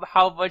loud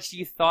how much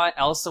you thought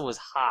Elsa was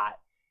hot,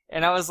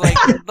 and I was like,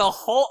 the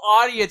whole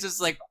audience was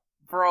like,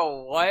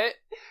 "Bro, what?"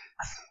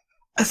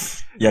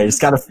 Yeah, you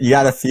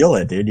gotta feel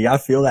it, dude. You gotta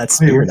feel that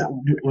spirit.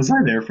 Wait, was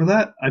I there for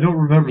that? I don't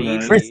remember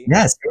that. Chris,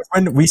 yes, it was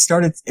when we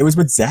started. It was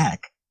with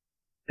Zach.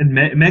 And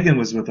Megan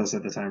was with us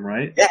at the time,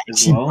 right? Yeah,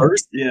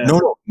 Yeah.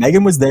 No.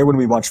 Megan was there when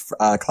we watched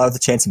Cloud with a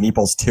Chance of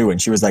Meatballs 2, and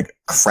she was like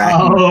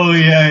cracking. Oh,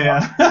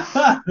 yeah.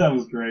 That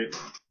was great.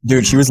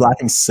 Dude, she was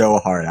laughing so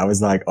hard. I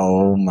was like,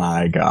 oh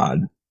my god.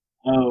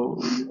 Oh.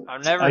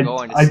 I'm never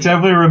going to see I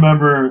definitely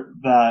remember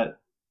that.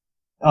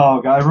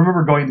 Oh, God. I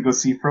remember going to go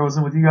see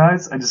Frozen with you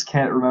guys. I just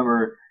can't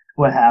remember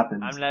what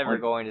happened. I'm never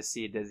going to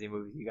see a Disney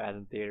movie with you guys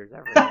in theaters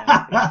ever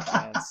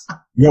again.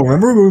 Yo,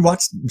 remember when we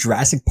watched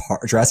Jurassic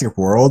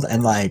World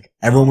and like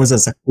everyone was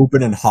just like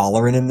whooping and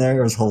hollering in there?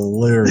 It was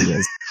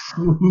hilarious.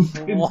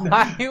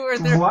 Why were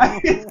there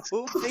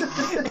whooping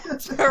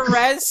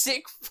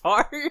Jurassic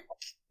Park?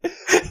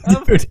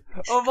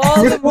 Of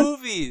all the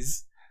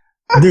movies.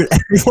 Dude,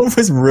 everyone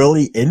was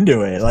really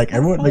into it. Like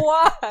everyone, like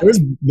why?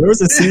 there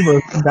was a scene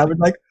where that was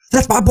like,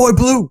 "That's my boy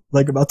Blue,"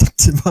 like about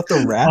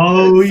the rap.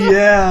 Oh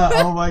yeah!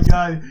 Oh my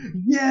god!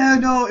 Yeah,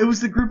 no, it was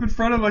the group in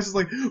front of us. Just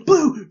like,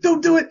 Blue,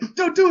 don't do it!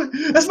 Don't do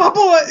it! That's my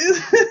boy.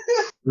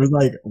 It was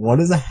like, what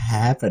is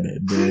happening,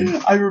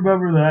 dude? I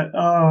remember that.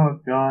 Oh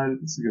god,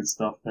 it's good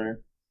stuff there.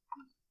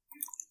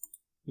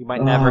 You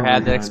might never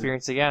have that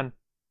experience again.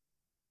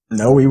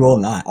 No, we will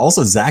not.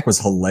 Also, Zach was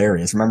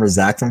hilarious. Remember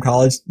Zach from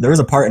college? There was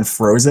a part in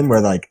Frozen where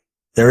like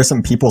there were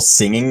some people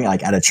singing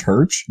like at a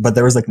church, but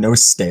there was like no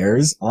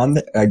stairs on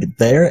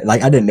there.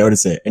 Like I didn't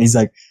notice it, and he's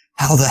like,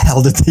 "How the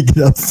hell did they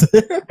get up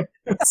there?"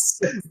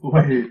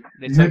 Wait,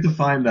 you have to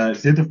find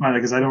that. You have to find that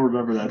because I don't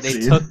remember that. They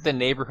scene. took the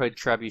neighborhood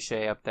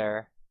trebuchet up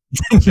there,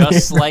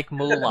 just like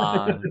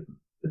Mulan.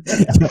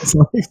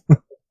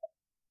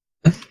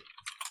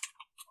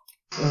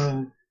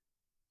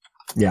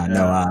 Yeah,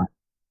 no.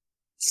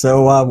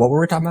 So, what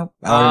were we talking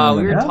about?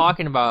 We were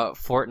talking about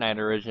Fortnite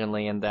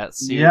originally, and that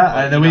suit.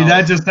 Yeah, and then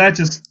that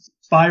just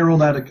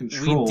spiraled out of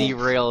control. We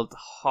derailed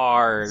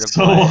hard.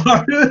 So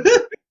hard.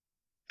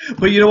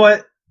 But you know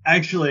what?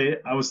 Actually,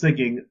 I was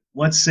thinking,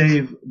 let's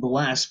save the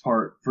last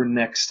part for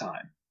next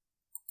time.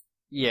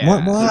 Yeah.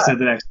 What? Let's save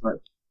the next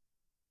part.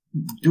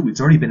 Dude,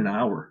 it's already been an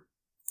hour.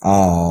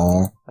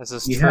 Oh. This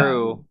is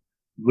true.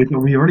 We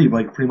already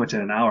pretty much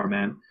at an hour,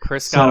 man.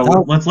 Chris got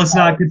let's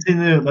not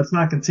continue. Let's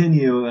not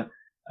continue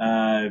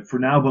for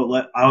now,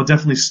 but I'll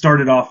definitely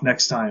start it off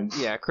next time.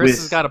 Yeah, Chris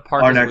has got to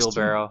park his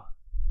wheelbarrow.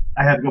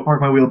 I have to go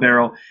park my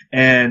wheelbarrow,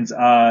 and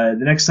the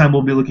next time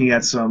we'll be looking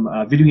at some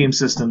video game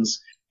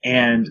systems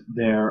and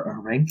their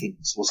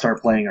rankings. We'll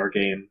start playing our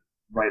game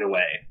right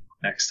away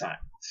next time.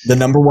 The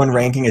number one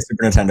ranking is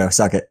Super Nintendo.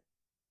 Suck it.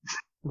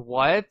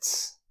 What?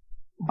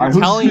 You're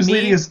telling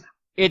me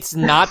it's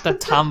not the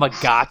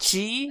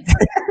Tamagotchi?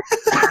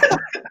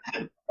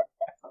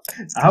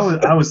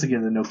 I was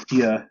thinking the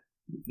Nokia.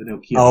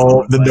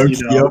 Oh, the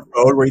Nokia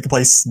phone where you can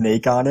play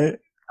Snake on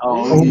it.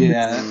 Oh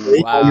yeah!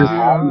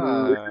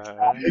 Wow.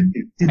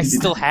 I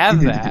still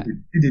have that.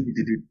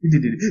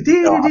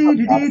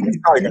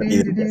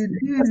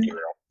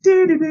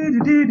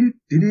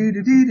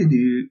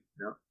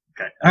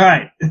 Okay. All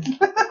right.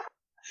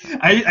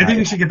 I think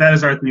we should get that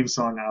as our theme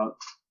song out.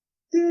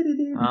 I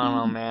don't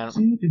know, man.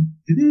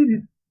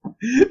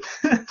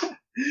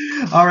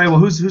 All right. Well,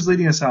 who's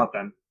leading us out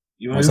then?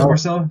 You want to do it,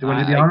 Marcelo? Do you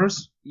want to do the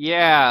honors?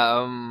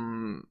 Yeah.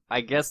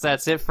 I guess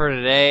that's it for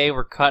today.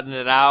 We're cutting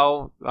it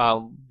out.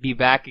 I'll be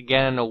back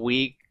again in a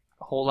week.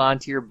 Hold on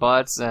to your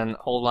butts and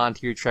hold on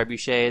to your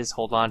trebuchets.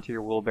 Hold on to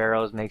your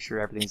wheelbarrows. Make sure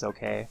everything's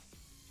okay.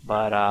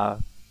 But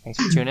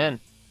thanks for tuning in.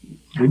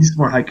 We need some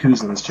more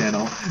haikus on this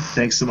channel.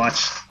 Thanks so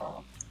much.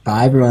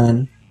 Bye,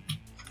 everyone.